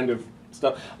and what kind of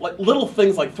stuff. Like little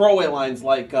things like throwaway lines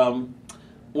like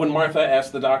when Martha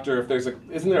asked the Doctor if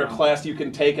isn't there a class you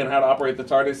can take on how to operate the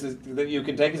TARDIS that you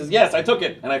can take? He says, "Yes, I took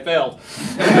it and I failed."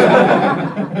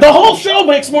 The whole show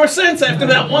makes more sense after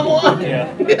that one line.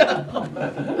 Yeah.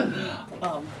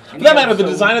 For that matter, the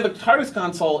design of the TARDIS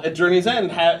console at Journey's End,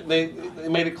 they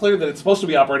made it clear that it's supposed to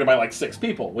be operated by like 6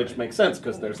 people, which makes sense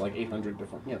because there's like 800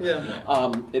 different. You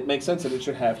know. It makes sense that it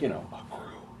should have, you know, a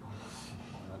crew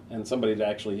and somebody to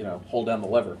actually, you know, hold down the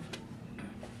lever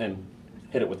and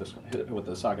hit it with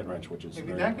the socket wrench, which is.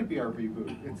 Maybe that could be our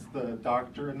reboot. It's the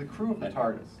Doctor and the crew of the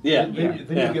TARDIS. Then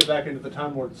you get back into the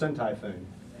Time Lord Sentai thing.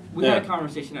 We had a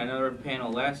conversation at another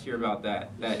panel last year about that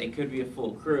it could be a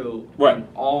full crew. Right. And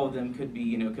all of them could be,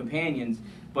 you know, companions,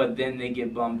 but then they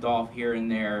get bumped off here and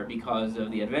there because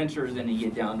of the adventures, and you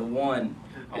get down to one.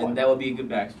 And that would be a good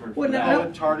backstory for that. A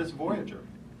TARDIS Voyager.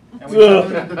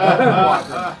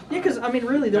 Yeah, because I mean,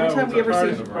 really, the only time we ever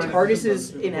see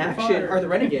TARDISes in action are the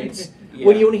Renegades.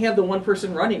 When you only have the one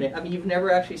person running it. I mean, you've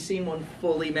never actually seen one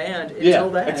fully manned until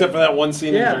that. Except for that one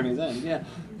scene in Journey's End. Yeah.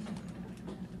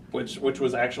 Which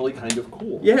was actually kind of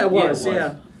cool. Yeah, it was.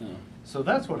 Yeah. So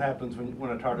that's what happens when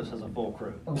a TARDIS has a full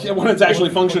crew. Yeah, when it's actually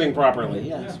functioning properly.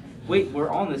 Yes. Wait, we're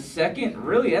on the second?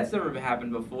 Really? That's never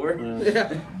happened before.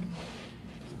 Yeah.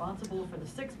 Responsible for the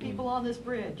 6 people on this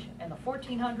bridge and the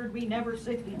 1,400 we never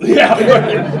see. Yeah.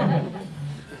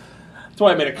 That's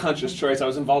why I made a conscious choice. I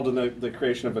was involved in the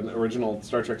creation of an original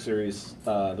Star Trek series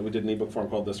that we did in ebook form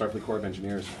called the Starfleet Corps of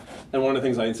Engineers. And one of the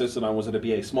things I insisted on was that it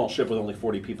be a small ship with only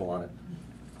 40 people on it.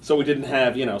 So we didn't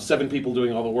have, 7 people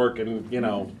doing all the work and,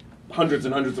 hundreds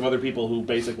and hundreds of other people who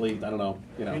basically, I don't know,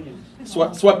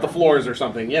 swept the floors or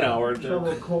something, or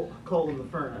shovel coal in the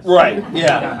furnace. Right.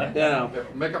 Yeah.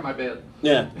 Make up my bed.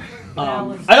 Yeah.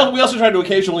 We also tried to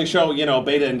occasionally show,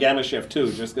 beta and gamma shift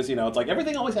too, just because it's like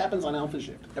everything always happens on alpha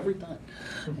shift every time.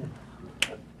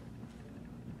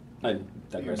 I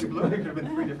digress. It could have been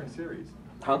 3 different series.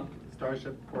 Huh?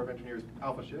 Starship, Corps of Engineers,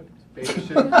 Alpha Shift, Beta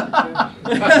Shift, and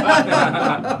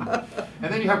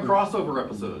then you have crossover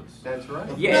episodes. That's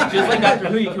right. Yeah, just like Doctor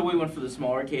Who, you could win one for the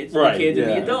smaller kids, the kids, and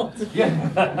the adults.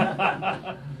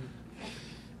 Yeah.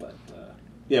 But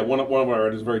one of our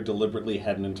writers very deliberately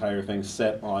had an entire thing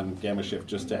set on gamma shift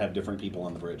just to have different people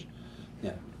on the bridge.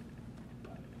 Yeah.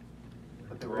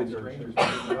 But they were all strangers.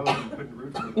 You couldn't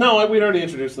root for them. No, we'd already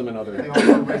introduced them in other. They all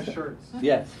wore red shirts.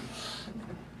 Yes.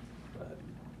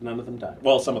 None of them died.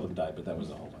 Well, some of them died, but that was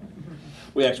the whole time.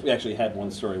 We actually had one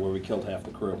story where we killed half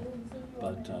the crew,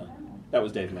 but that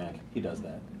was Dave Mack. He does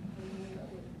that.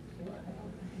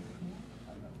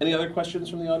 Any other questions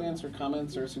from the audience, or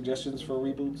comments, or suggestions for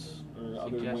reboots, or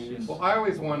other ways? Well, I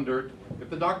always wondered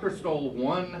if the Doctor stole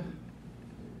one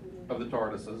of the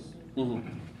TARDISes.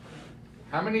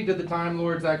 How many did the Time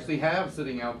Lords actually have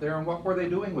sitting out there, and what were they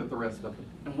doing with the rest of them?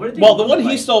 Well, the one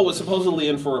he stole was supposedly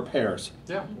in for repairs.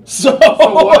 Yeah. So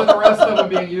what are the rest of them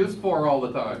being used for all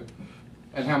the time?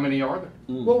 And how many are there?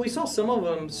 Well, we saw some of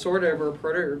them sort of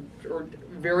or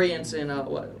variants in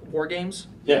war games.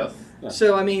 Yes. Yeah.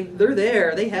 So I mean, they're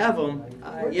there. They have them.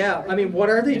 Yeah. I mean, what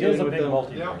are they doing with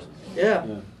them?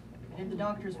 Yeah. In The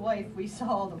Doctor's Wife, we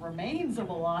saw the remains of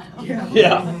a lot of them.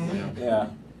 Yeah.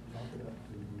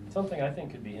 Something I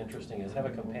think could be interesting is have a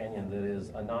companion that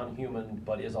is a non-human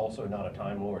but is also not a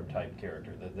Time Lord type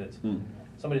character. That's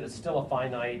somebody that's still a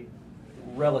finite,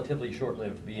 relatively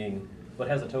short-lived being, but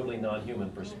has a totally non-human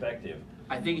perspective.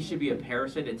 I think it should be a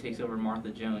parasite that takes over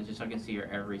Martha Jones, just so I can see her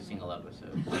every single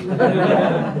episode.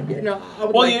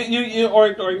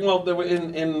 Well, there were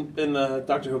in the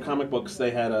Doctor Who comic books,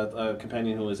 they had a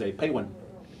companion who was a penguin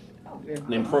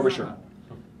named Frobisher,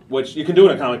 which you can do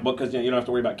in a comic book because you don't have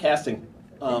to worry about casting.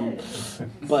 Well, and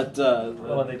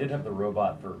they did have the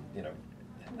robot for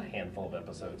a handful of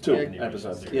episodes. 2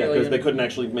 episodes, because they couldn't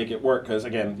actually make it work because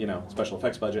again, special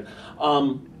effects budget.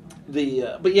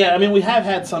 But yeah, I mean, we have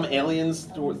had some aliens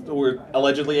who were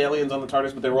allegedly aliens on the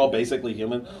TARDIS, but they were all basically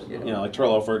human. Like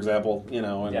Turlo, for example.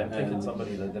 I'm thinking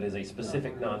somebody that is a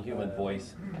specific non-human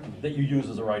voice that you use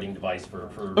as a writing device for.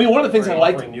 I mean, one of the things I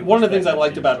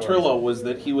liked about Turlo was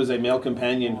that he was a male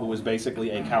companion who was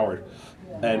basically a coward.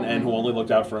 And who only looked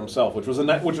out for himself, which was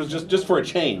just for a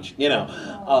change,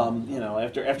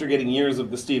 after getting years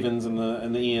of the Stevens and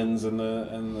the Ians and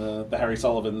the Harry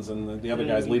Sullivans and the other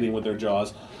guys leading with their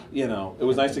jaws, it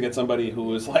was nice to get somebody who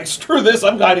was like, screw this,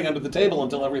 I'm hiding under the table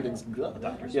until everything's good,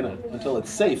 until it's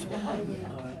safe.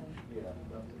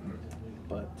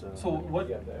 So what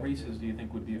races do you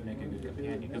think would make a good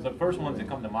companion? Because the first ones that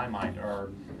come to my mind are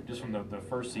just from the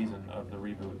first season of the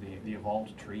reboot, the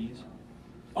evolved trees.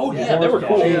 Oh yeah, they were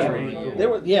cool. They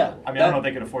were, yeah. I mean, I don't know if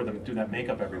they could afford them to do that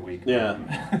makeup every week. Yeah.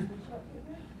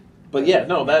 But yeah,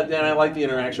 no, and I like the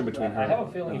interaction between her. I have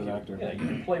a feeling you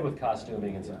can play with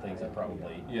costuming and some things that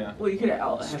probably Well, you could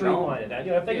streamline it.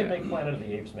 If they could make Planet of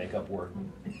the Apes makeup work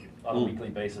on a weekly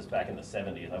basis back in the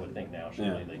 70s, I would think now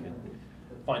surely they could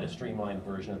find a streamlined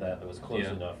version of that was close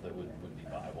enough that would be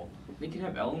viable. They could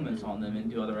have elements on them and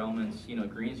do other elements,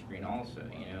 green screen also,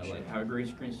 like how green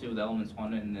screens do with elements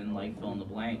on it and then like fill in the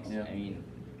blanks. I mean,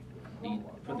 you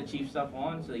put the cheap stuff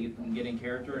on so that you can get in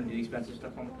character and do the expensive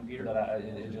stuff on the computer.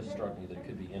 It just struck me that it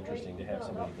could be interesting to have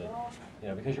somebody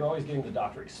that, because you're always getting the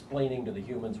Doctor explaining to the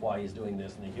humans why he's doing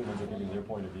this, and the humans are giving their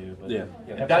point of view. But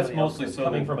that's mostly so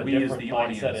coming from a we as different the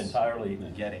mindset audience entirely.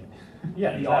 Getting.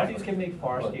 Yeah, the Aussies can make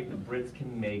Farscape, the Brits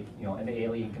can make an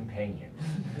alien companion.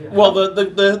 Well,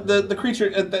 the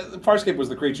creature, Farscape was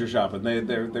the creature shop, and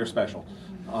they're special.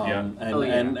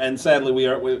 And sadly,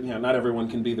 not everyone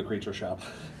can be the creature shop.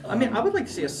 I mean, I would like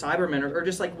to see a Cyberman or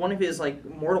just like one of his like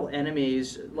mortal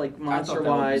enemies, like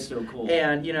monster-wise, so cool.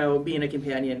 And being a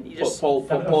companion. You just pull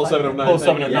 7 of 9. Pull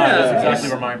 7 of 9. That's exactly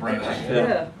where my brain went.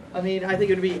 Yeah. I mean, I think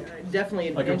it would be definitely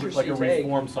an interesting like a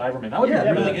reformed Cyberman. That would be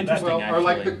really interesting, actually. Or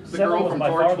like the girl from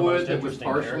Torchwood that was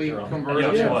partially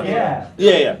converted. Yeah,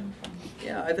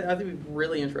 I think it'd be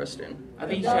really interesting. I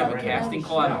think you should have a casting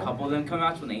call, have a couple of them come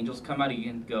out. So when the angels come out, you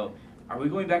can go, are we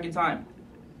going back in time?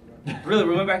 Really,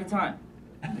 we're going back in time.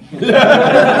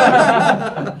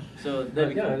 So that'd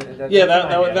be You know, cool. that's Yeah, an that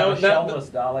idea. would- Have a that- shellless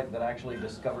Dalek that actually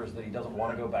discovers that he doesn't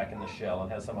want to go back in the shell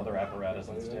and has some other apparatus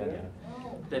instead. You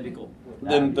know? That'd be cool.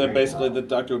 Then basically the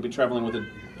Doctor would be traveling with a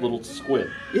little squid.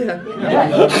 Yeah.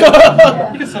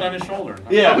 You can sit on his shoulder.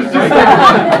 Yeah.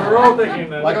 We're all thinking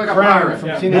that. Like a Crown pirate. from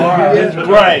Yeah. Teenage Mutant Ninja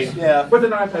Right. Yeah. With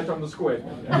an eye patch on the squid.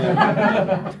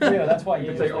 Yeah, that's why you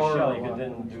Could use say the R shell. a You could lot.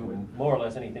 then do more or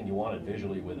less anything you wanted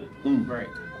visually with it. Right.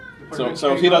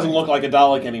 So he doesn't look like a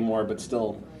Dalek anymore, but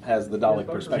still has the Dalek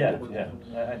Yeah, perspective.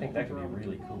 yeah. I think that could be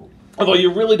really cool. Although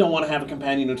you really don't want to have a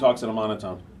companion who talks in a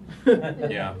monotone.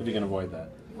 Yeah. If you can avoid that.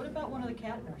 What about one of the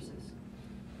cat nurses?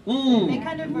 Mm. They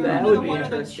kind of That are would the be one of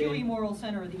the interesting. chewy moral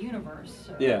center of the universe.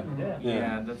 So. Yeah. Yeah.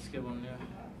 Yeah, that's a good one. Yeah.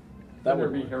 That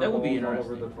There'd would be that would be hairballs all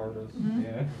over interesting. the TARDIS. Mhm.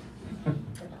 Yeah.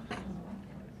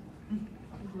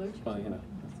 Well, you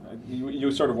know,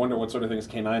 you sort of wonder what sort of things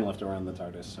K9 left around the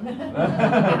TARDIS. So.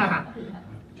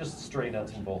 Just stray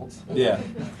nuts and bolts. Yeah.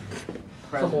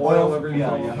 Some oil every Yeah,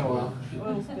 so yeah. often.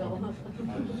 Oil spill.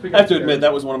 I have to admit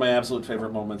that was one of my absolute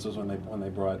favorite moments was when they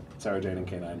brought Sarah Jane and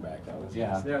K9 back. That was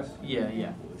Yeah. Yes. Yeah,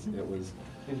 yeah. it was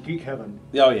In Geek Heaven.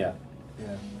 oh yeah. Yeah.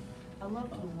 I love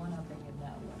the one-upping in that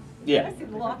one. Yeah. I see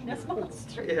the Loch Ness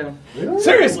Monster. Yeah.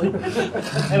 Seriously.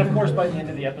 And of course, by the end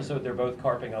of the episode, they're both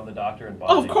carping on the Doctor and Oh,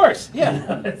 bonding. of course.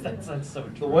 Yeah. that's so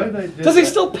true. The way they did Does he that-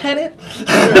 still pet it?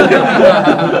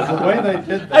 The way they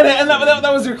did that. And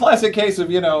that was your classic case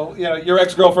of your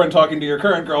ex-girlfriend talking to your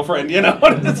current girlfriend. You know,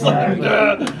 it's like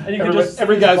And you can just see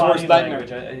every his guy's body worst nightmare.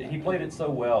 language. He played it so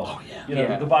well. Oh, yeah. You know,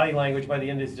 Yeah. the body language by the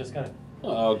end is just kind of.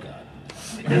 Oh god.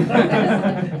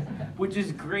 Which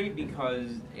is great because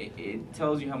it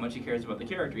tells you how much he cares about the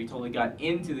character. He totally got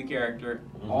into the character,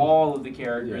 all of the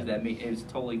characters. Yeah. That made it was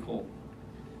totally cool.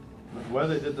 The way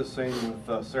they did the scene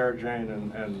with Sarah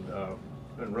Jane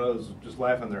and Rose just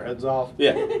laughing their heads off.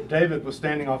 Yeah. David was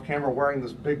standing off camera wearing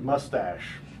this big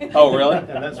mustache. Oh really?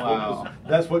 And Wow.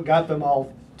 that's what got them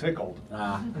all tickled.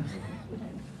 Ah.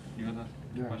 You have a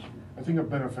Yeah, question? I think a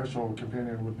beneficial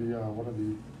companion would be one of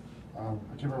the, I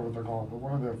can't remember what they're called, but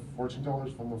one of the fortune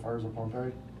tellers from the fires of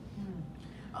Pompeii.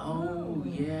 Oh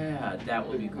yeah, that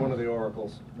would be cool. One of the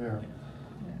oracles. Yeah.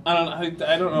 I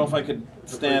don't know if I could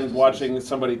stand watching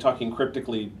somebody talking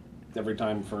cryptically every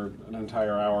time for an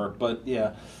entire hour, but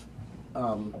yeah,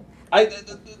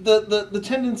 the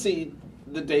tendency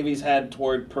that Davies had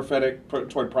toward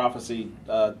prophecy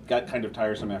got kind of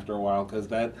tiresome after a while because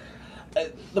that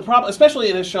the problem, especially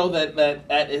in a show that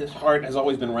at its heart has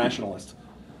always been rationalist.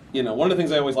 You know, one of the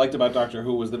things I always liked about Doctor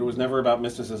Who was that it was never about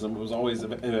mysticism; it was always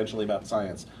eventually about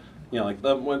science. You know, like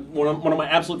one of my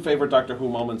absolute favorite Doctor Who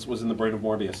moments was in The Brain of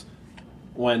Morbius,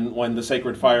 when the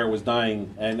sacred fire was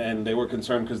dying and they were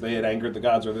concerned because they had angered the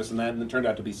gods or this and that, and it turned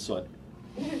out to be soot.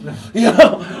 You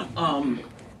know,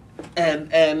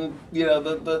 and you know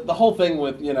the whole thing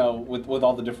with with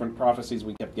all the different prophecies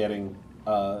we kept getting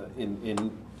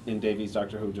in Davies'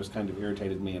 Doctor Who just kind of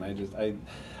irritated me, and I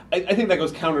think that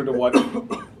goes counter to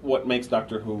what makes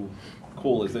Doctor Who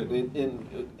cool is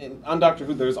that on Doctor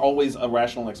Who there's always a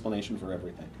rational explanation for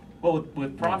everything. Well,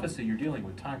 with prophecy, you're dealing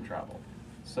with time travel.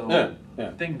 So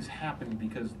Yeah. things happen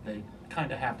because they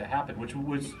kind of have to happen, which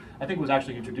was, I think, was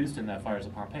actually introduced in that Fires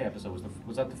of Pompeii episode.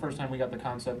 Was that the first time we got the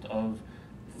concept of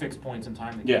fixed points in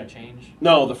time that can't change?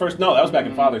 No, that was back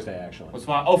in Father's Day actually.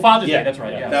 Father's Day, that's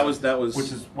right. Yeah. Yeah, That was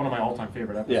which is one of my all-time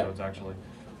favorite episodes actually.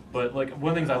 But like one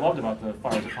of the things I loved about the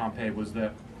Fires of Pompeii was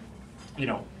that, you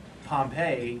know,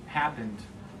 Pompeii happened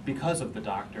because of the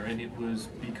Doctor, and it was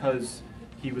because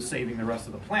he was saving the rest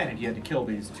of the planet. He had to kill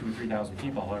these 2,000 or 3,000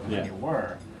 people, however many there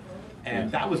were,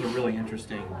 and that was a really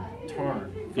interesting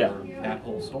turn for that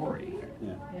whole story.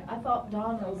 Yeah, I thought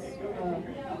Donna's,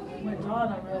 when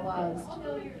Donna realized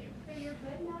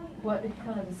what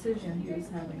kind of decision he was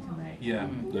having to make. Yeah.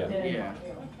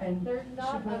 And she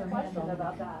put her hand on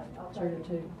the trigger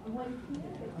too.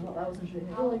 I thought that was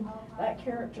interesting. Really, that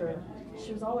character,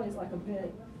 she was always like a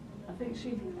bit, I think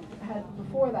she had,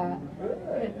 before that,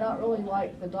 had not really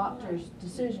liked the Doctor's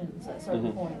decisions at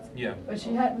certain points. Yeah. But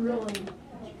she hadn't really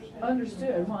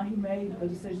understood why he made the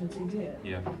decisions he did.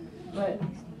 Yeah. But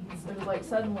it was like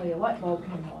suddenly a light bulb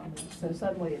came on. So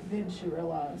suddenly then she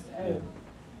realized, oh,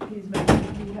 he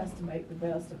has to make the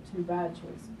best of two bad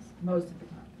choices most of the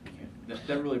time.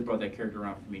 That really brought that character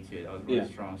around for me too. That was a really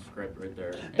strong script right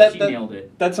there. And she nailed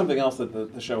it. That's something else that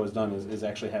the show has done is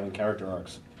actually having character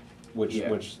arcs, which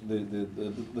the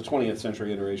 20th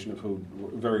century iteration of Who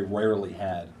very rarely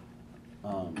had.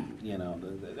 You know,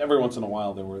 every once in a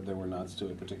while there were nods to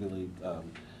it, particularly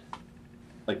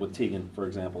like with Tegan, for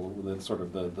example, with sort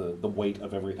of the weight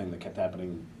of everything that kept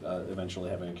happening, eventually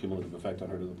having a cumulative effect on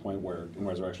her to the point where in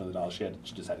Resurrection of the Daleks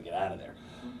she just had to get out of there.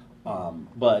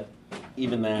 But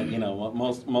even that, you know,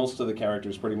 most of the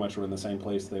characters pretty much were in the same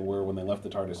place they were when they left the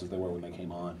TARDIS as they were when they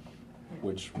came on,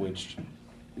 which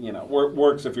you know,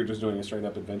 works if you're just doing a straight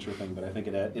up adventure thing. But I think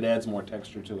it adds more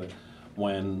texture to it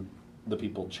when the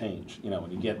people change. You know,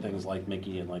 when you get things like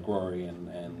Mickey and like Rory and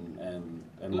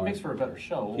it makes for a better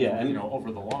show. Yeah, and you know,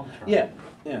 over the long term. Yeah,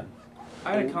 yeah.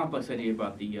 I had a complex idea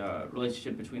about the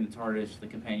relationship between the TARDIS, the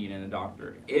companion, and the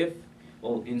Doctor.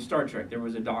 Well, in Star Trek, there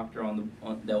was a Doctor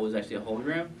that was actually a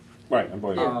hologram. Right, I'm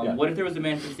bored. Yeah. What if there was a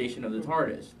manifestation of the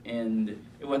TARDIS? And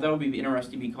that would be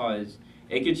interesting because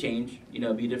it could change, you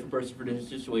know, be a different person for different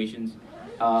situations,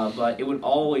 but it would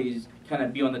always kind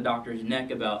of be on the Doctor's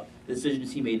neck about the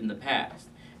decisions he made in the past.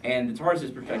 And the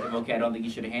TARDIS' perspective, okay, I don't think he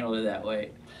should have handled it that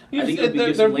way. I think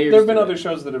there have been other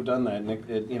shows that have done that.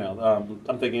 And you know,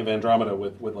 I'm thinking of Andromeda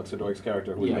with Luxadoric's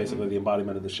character, who is basically the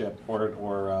embodiment of the ship, or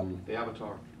the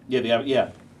Avatar.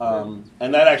 Yeah,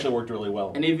 and that actually worked really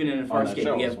well. And even in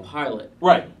Farscape, we have a pilot.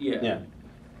 Right. Yeah.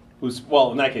 Who's,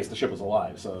 well, in that case, the ship was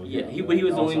alive, so... Yeah, he was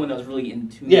the only one that was really in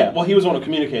tune. Yeah, well, he was the one who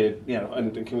communicated, you know,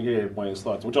 and communicated one of his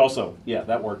thoughts, which also, yeah,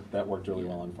 that worked really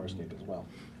well on Farscape as well.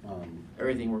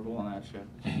 Everything worked well on that show.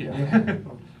 Yeah.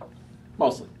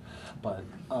 Mostly. But,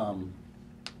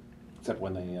 except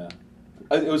when they...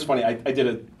 it was funny,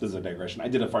 this is a digression, I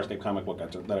did a Farscape comic book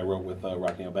that I wrote with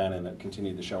Rockney O'Bannon that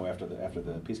continued the show after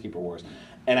the Peacekeeper Wars.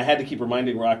 And I had to keep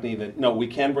reminding Rockney that, no, we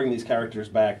can bring these characters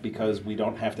back because we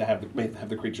don't have to have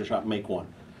the creature shop make one.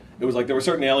 It was like there were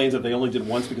certain aliens that they only did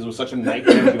once because it was such a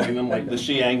nightmare doing them, like the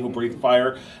Xiang who breathed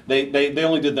fire. They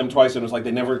only did them twice, and it was like they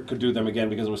never could do them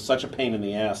again because it was such a pain in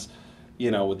the ass,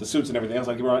 you know, with the suits and everything. I was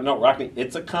like, no, Rockney,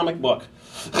 it's a comic book.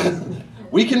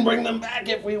 We can bring them back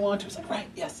if we want to. It's like, right,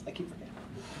 yes, I keep forgetting.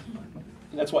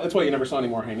 That's why you never saw any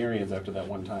more Hynerians after that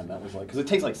one time. That was like, because it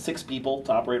takes like 6 people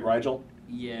to operate Rigel.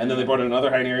 Yeah. And then they brought in another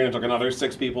Hynerian, it took another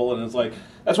 6 people, and it's like,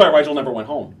 that's why Rigel never went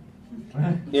home.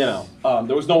 You know,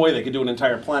 there was no way they could do an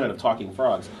entire planet of talking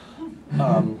frogs.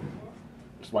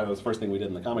 Which is why that was the first thing we did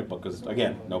in the comic book, because,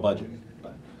 again, no budget.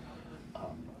 But,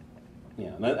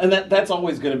 yeah, and that's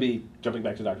always going to be, jumping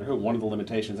back to Doctor Who, one of the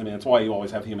limitations. I mean, that's why you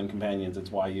always have human companions.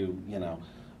 It's why you know...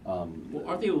 well,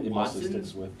 aren't they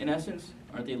Watsons, in essence?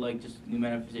 Aren't they like just new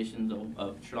manifestations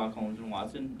of Sherlock Holmes and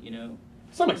Watson, you know?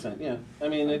 To some extent, yeah. I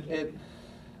mean,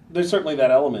 there's certainly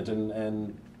that element,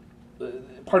 and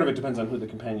part of it depends on who the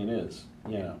companion is,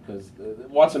 you know, because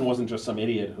Watson wasn't just some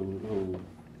idiot who,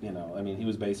 you know, I mean, he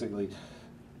was basically...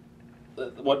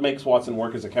 what makes Watson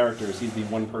work as a character is he's the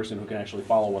one person who can actually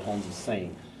follow what Holmes is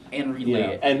saying. And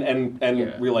relay it.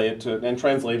 And relay it to, and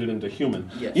translate it into human.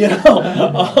 Yes. You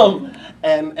know?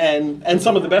 And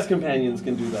some of the best companions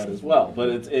can do that as well.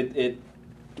 But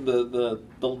the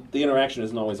interaction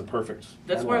isn't always a perfect.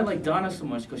 That's why I like Donna so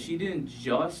much, because she didn't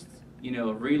just, you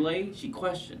know, relay, she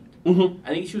questioned. Mm-hmm. I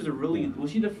think she was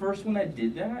was she the first one that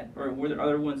did that? Or were there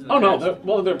other ones in the past?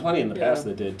 No, there are plenty in the past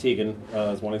that did. Tegan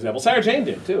is one example. Sarah Jane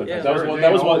did too. Yeah, that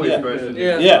was one. Yeah.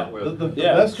 The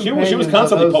best She was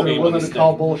constantly are those poking that are willing to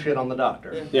call bullshit on the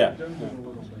Doctor. Yeah.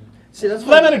 See, that's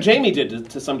for that matter, Jamie did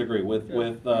to some degree with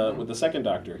the second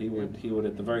Doctor. He would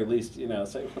at the very least, you know,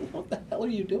 say, "What the hell are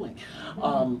you doing?"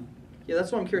 Yeah,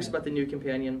 that's why I'm curious about the new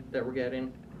companion that we're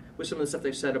getting, with some of the stuff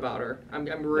they've said about her. I'm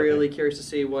really curious to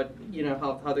see what, you know,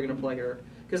 how they're going to play her,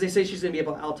 because they say she's going to be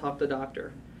able to out-talk the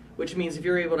Doctor, which means if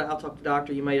you're able to out-talk the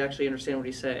Doctor, you might actually understand what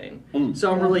he's saying.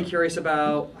 So I'm really curious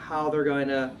about how they're going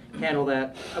to handle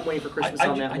that. I'm waiting for Christmas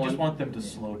on that one. I just want them to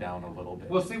slow down a little bit.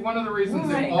 Well, see, one of the reasons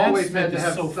they've always had to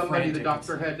have somebody the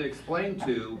Doctor had to explain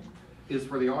to is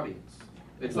for the audience.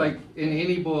 It's like in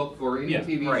any book or any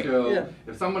TV show,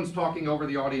 if someone's talking over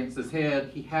the audience's head,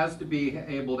 he has to be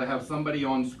able to have somebody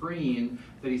on screen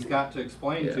that he's got to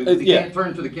explain to, because he can't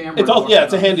turn to the camera.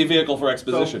 It's a handy vehicle for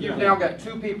exposition. So you've now got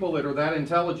 2 people that are that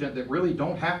intelligent that really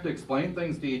don't have to explain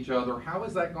things to each other. How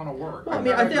is that going to work? Well, I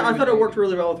mean, I thought it worked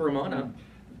really well with Romana.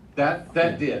 That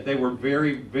did. They were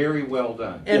very, very well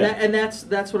done. And that's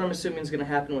what I'm assuming is going to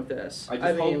happen with this. I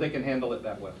just hope they can handle it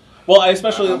that way. Well,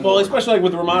 especially like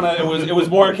with Romana, it was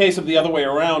more a case of the other way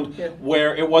around,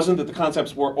 where it wasn't that the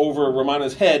concepts were over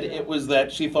Romana's head; it was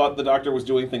that she thought the Doctor was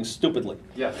doing things stupidly.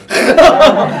 Yes.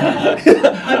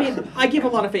 I mean, I give a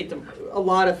lot of faith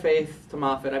to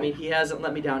Moffat. I mean, he hasn't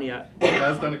let me down yet. He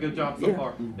has done a good job so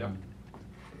far. Yeah.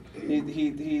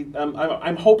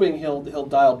 I'm hoping he'll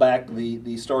dial back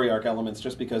the story arc elements,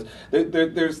 just because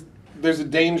there's a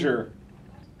danger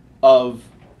of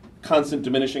constant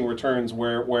diminishing returns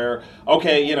where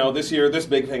okay, you know, this year this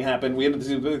big thing happened, we ended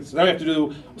this, so now we have to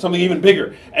do something even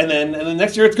bigger, and then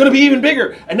next year it's going to be even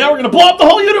bigger, and now we're going to blow up the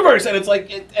whole universe, and it's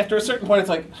like after a certain point it's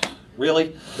like,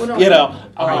 really, well, no, you know.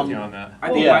 I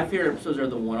think my favorite episodes are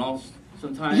the one-offs.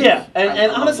 sometimes. Yeah, and I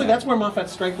love honestly, that. that's where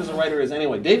Moffat's strength as a writer is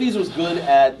anyway. Davies was good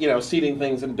at seeding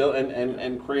things and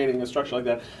and creating a structure like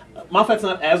that. Moffat's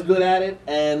not as good at it,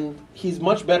 and he's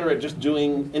much better at just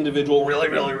doing individual, really,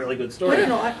 really, really good stories. I don't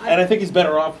know, and I think he's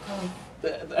better off.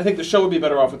 I think the show would be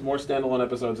better off with more standalone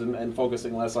episodes and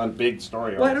focusing less on big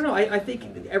story arcs. Well, I don't know. I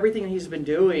think everything he's been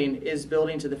doing is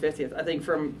building to the 50th. I think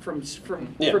from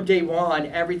day one,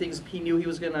 he knew he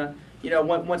was gonna.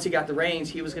 Once he got the reins,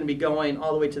 he was going to be going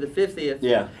all the way to the 50th.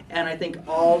 Yeah. And I think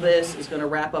all this is going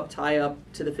to tie up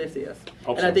to the 50th.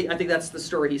 Hope and so. I think that's the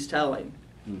story he's telling.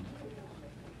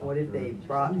 What if they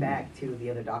brought back two of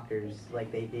the other doctors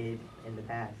like they did in the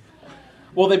past?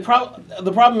 Well, the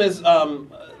problem is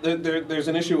there's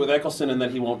an issue with Eccleston in that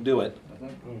he won't do it.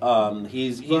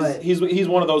 He's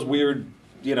one of those weird,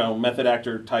 method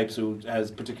actor types who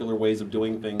has particular ways of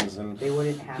doing things, and they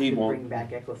wouldn't have he to won't. bring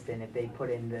back Eccleston if they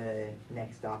put in the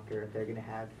next Doctor, if they're going to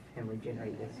have him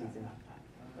regenerate this season.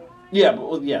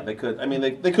 Yeah, they could. I mean,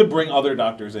 they could bring other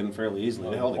doctors in fairly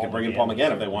easily. Hell, they could bring in Paul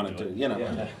McGann if they wanted to,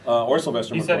 or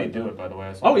Sylvester McCoy. He said he'd do it, by the way.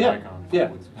 I saw yeah, Icon.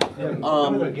 yeah.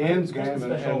 McGann's game and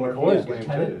McCoy's game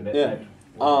too. Yeah.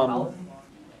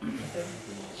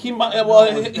 He might.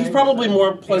 Well, he's probably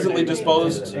more pleasantly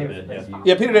disposed.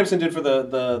 Yeah, Peter Davison did for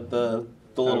the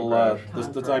little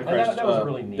the time crash that was a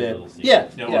really neat bit. little sequence. Yeah,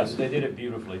 It yeah. was. They did it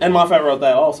beautifully. And Moffat wrote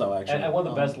that also, actually. And one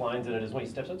of the best lines in it is when he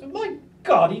steps up and says, "My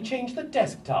God, he changed the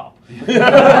desktop."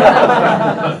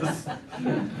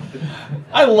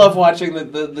 I love watching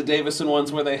the Davison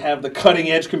ones where they have the cutting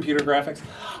edge computer graphics.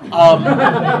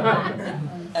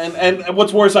 And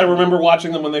what's worse, I remember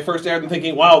watching them when they first aired and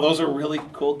thinking, "Wow, those are really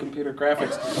cool computer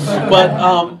graphics."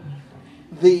 But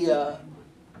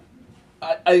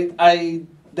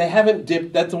they haven't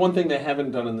dipped. That's the one thing they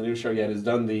haven't done in the new show yet. Is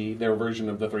done their version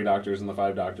of the 3 Doctors and the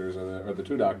 5 Doctors or the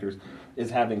 2 Doctors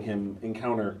is having him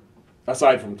encounter,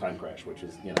 aside from Time Crash, which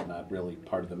is not really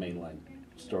part of the mainline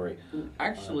story.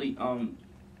 Actually,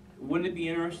 wouldn't it be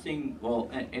interesting? Well,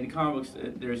 in the comic books,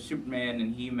 there's Superman,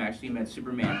 and he actually met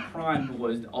Superman Prime, who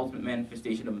was the ultimate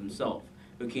manifestation of himself,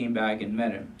 who came back and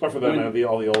met him. Or for them, all the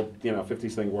old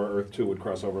 50s thing where Earth 2 would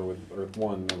cross over with Earth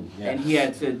 1. And he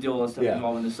had to deal with stuff Yeah.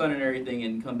 involving the sun and everything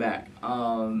and come back.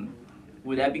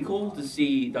 Would that be cool to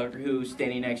see Doctor Who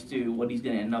standing next to what he's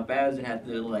going to end up as and have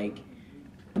to,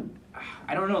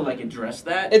 I don't know, address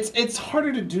that? It's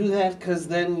harder to do that because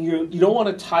then you don't want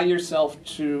to tie yourself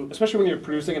to, especially when you're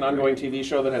producing an ongoing TV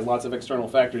show that has lots of external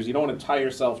factors, you don't want to tie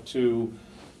yourself to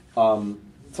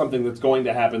something that's going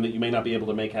to happen that you may not be able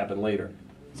to make happen later.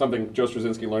 Something Joe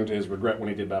Straczynski learned to his regret when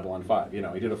he did Babylon 5. He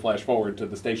did a flash forward to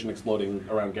the station exploding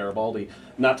around Garibaldi,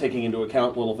 not taking into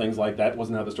account little things like that.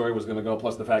 Wasn't how the story was going to go,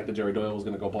 plus the fact that Jerry Doyle was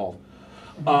going to go bald.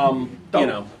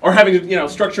 Or having to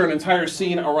structure an entire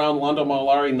scene around Londo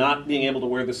Mollari not being able to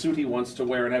wear the suit he wants to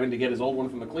wear and having to get his old one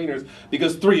from the cleaners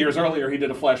because 3 years earlier he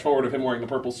did a flash forward of him wearing the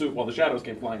purple suit while the shadows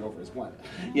came flying over his planet.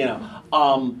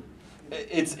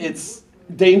 It's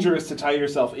dangerous to tie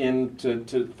yourself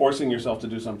into forcing yourself to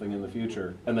do something in the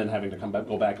future and then having to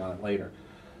go back on it later.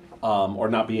 Or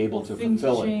not be able to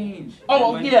fulfill change. it.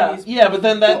 Oh yeah, but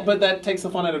then that takes the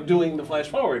fun out of doing the flash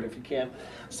forward if you can't.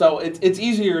 So it's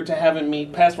easier to have him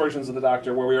meet past versions of the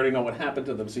Doctor where we already know what happened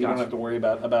to them, so you don't have to worry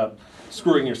about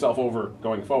screwing yourself over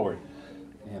going forward.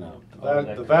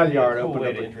 The Valiard opened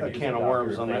up a can of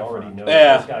worms on that front.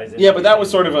 Yeah, but that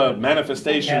was sort of a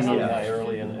manifestation of.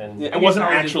 It wasn't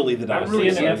actually the Doctor. See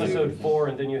in episode 4,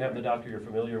 and then you have the Doctor you're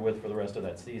familiar with for the rest of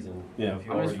that season. Yeah,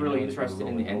 I'm just really interested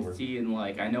in the entity, and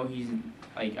I know he's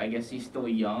I guess he's still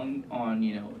young on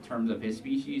in terms of his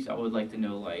species. I would like to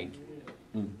know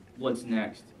what's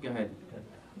next. Go ahead.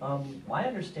 My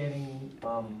understanding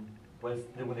was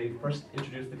that when they first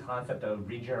introduced the concept of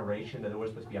regeneration, that there was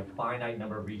supposed to be a finite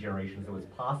number of regenerations that was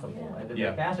possible, and that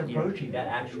they're fast approaching that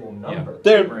actual number.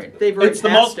 They've already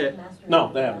passed it.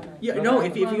 No, they haven't. Yeah, no.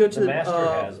 If you go to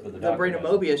the the Brain of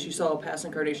Mobius, you saw past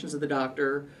incarnations of the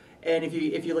Doctor. And if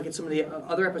you look at some of the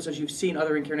other episodes, you've seen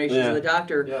other incarnations of the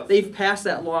Doctor. Yes. They've passed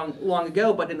that long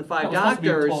ago. But in the 5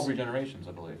 Doctors, 12 regenerations,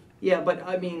 I believe. Yeah, but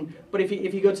if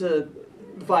you go to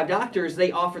the 5 Doctors,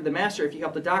 they offered the Master. If you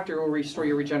help the Doctor, it will restore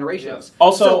your regenerations. Yes.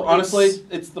 Also, honestly,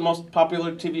 it's the most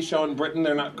popular TV show in Britain.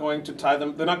 They're not going to tie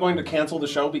them. They're not going to cancel the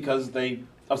show because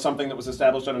of something that was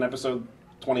established on an episode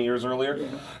 20 years earlier.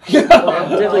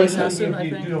 Deadly Assassin, I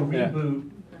think. Do a reboot.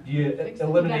 You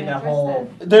eliminate that whole.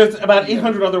 There's about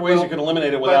 800 other ways you could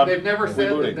eliminate it without. But they've never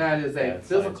said rebooting. that is a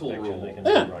physical rule.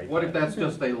 What if that's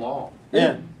just a law?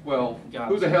 Yeah. Well,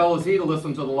 who the hell is he to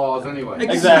listen to the laws anyway?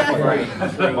 Exactly.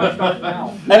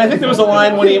 And I think there was a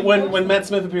line when Matt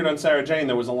Smith appeared on Sarah Jane.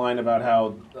 There was a line about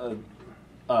how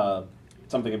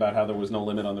something about how there was no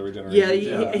limit on the regeneration.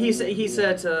 Yeah, he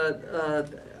said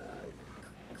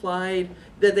Clyde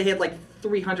that they had like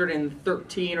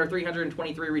 313 or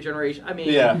 323 regeneration. I mean,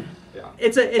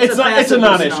 it's a non-issue.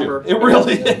 number. It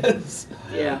really is.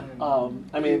 Yeah.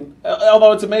 I mean,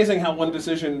 although it's amazing how one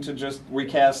decision to just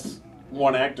recast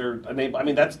one actor I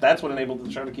mean, that's what enabled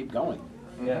the show to keep going.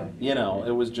 Yeah. You know,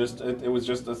 it was just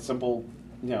a simple.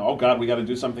 You know, oh God, we got to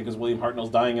do something because William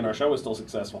Hartnell's dying and our show is still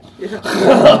successful. Keith,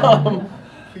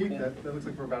 that looks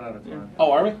like we're about out of time.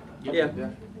 Oh, are we? Yeah.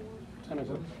 Time is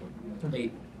up.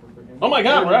 8. Oh my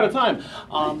God, we're out of time.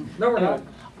 No, we're not.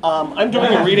 I'm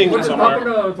doing a reading somewhere.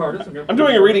 Okay. I'm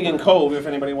doing a reading in Cove if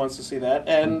anybody wants to see that,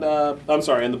 and I'm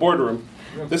sorry, in the boardroom.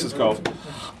 This is Cove.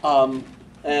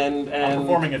 And I'm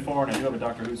performing at 4, and I do have a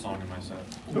Doctor Who song in my set.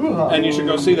 And you should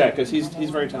go see that because he's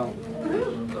very talented.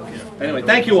 Anyway,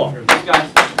 thank you all. Thanks, guys.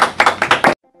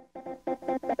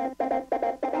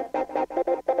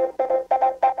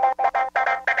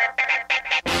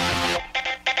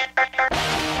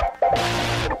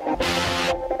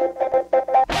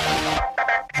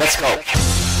 Let's go.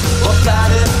 What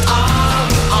got it on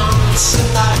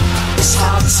tonight? It's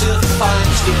hard to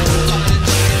find you.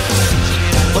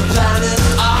 What planet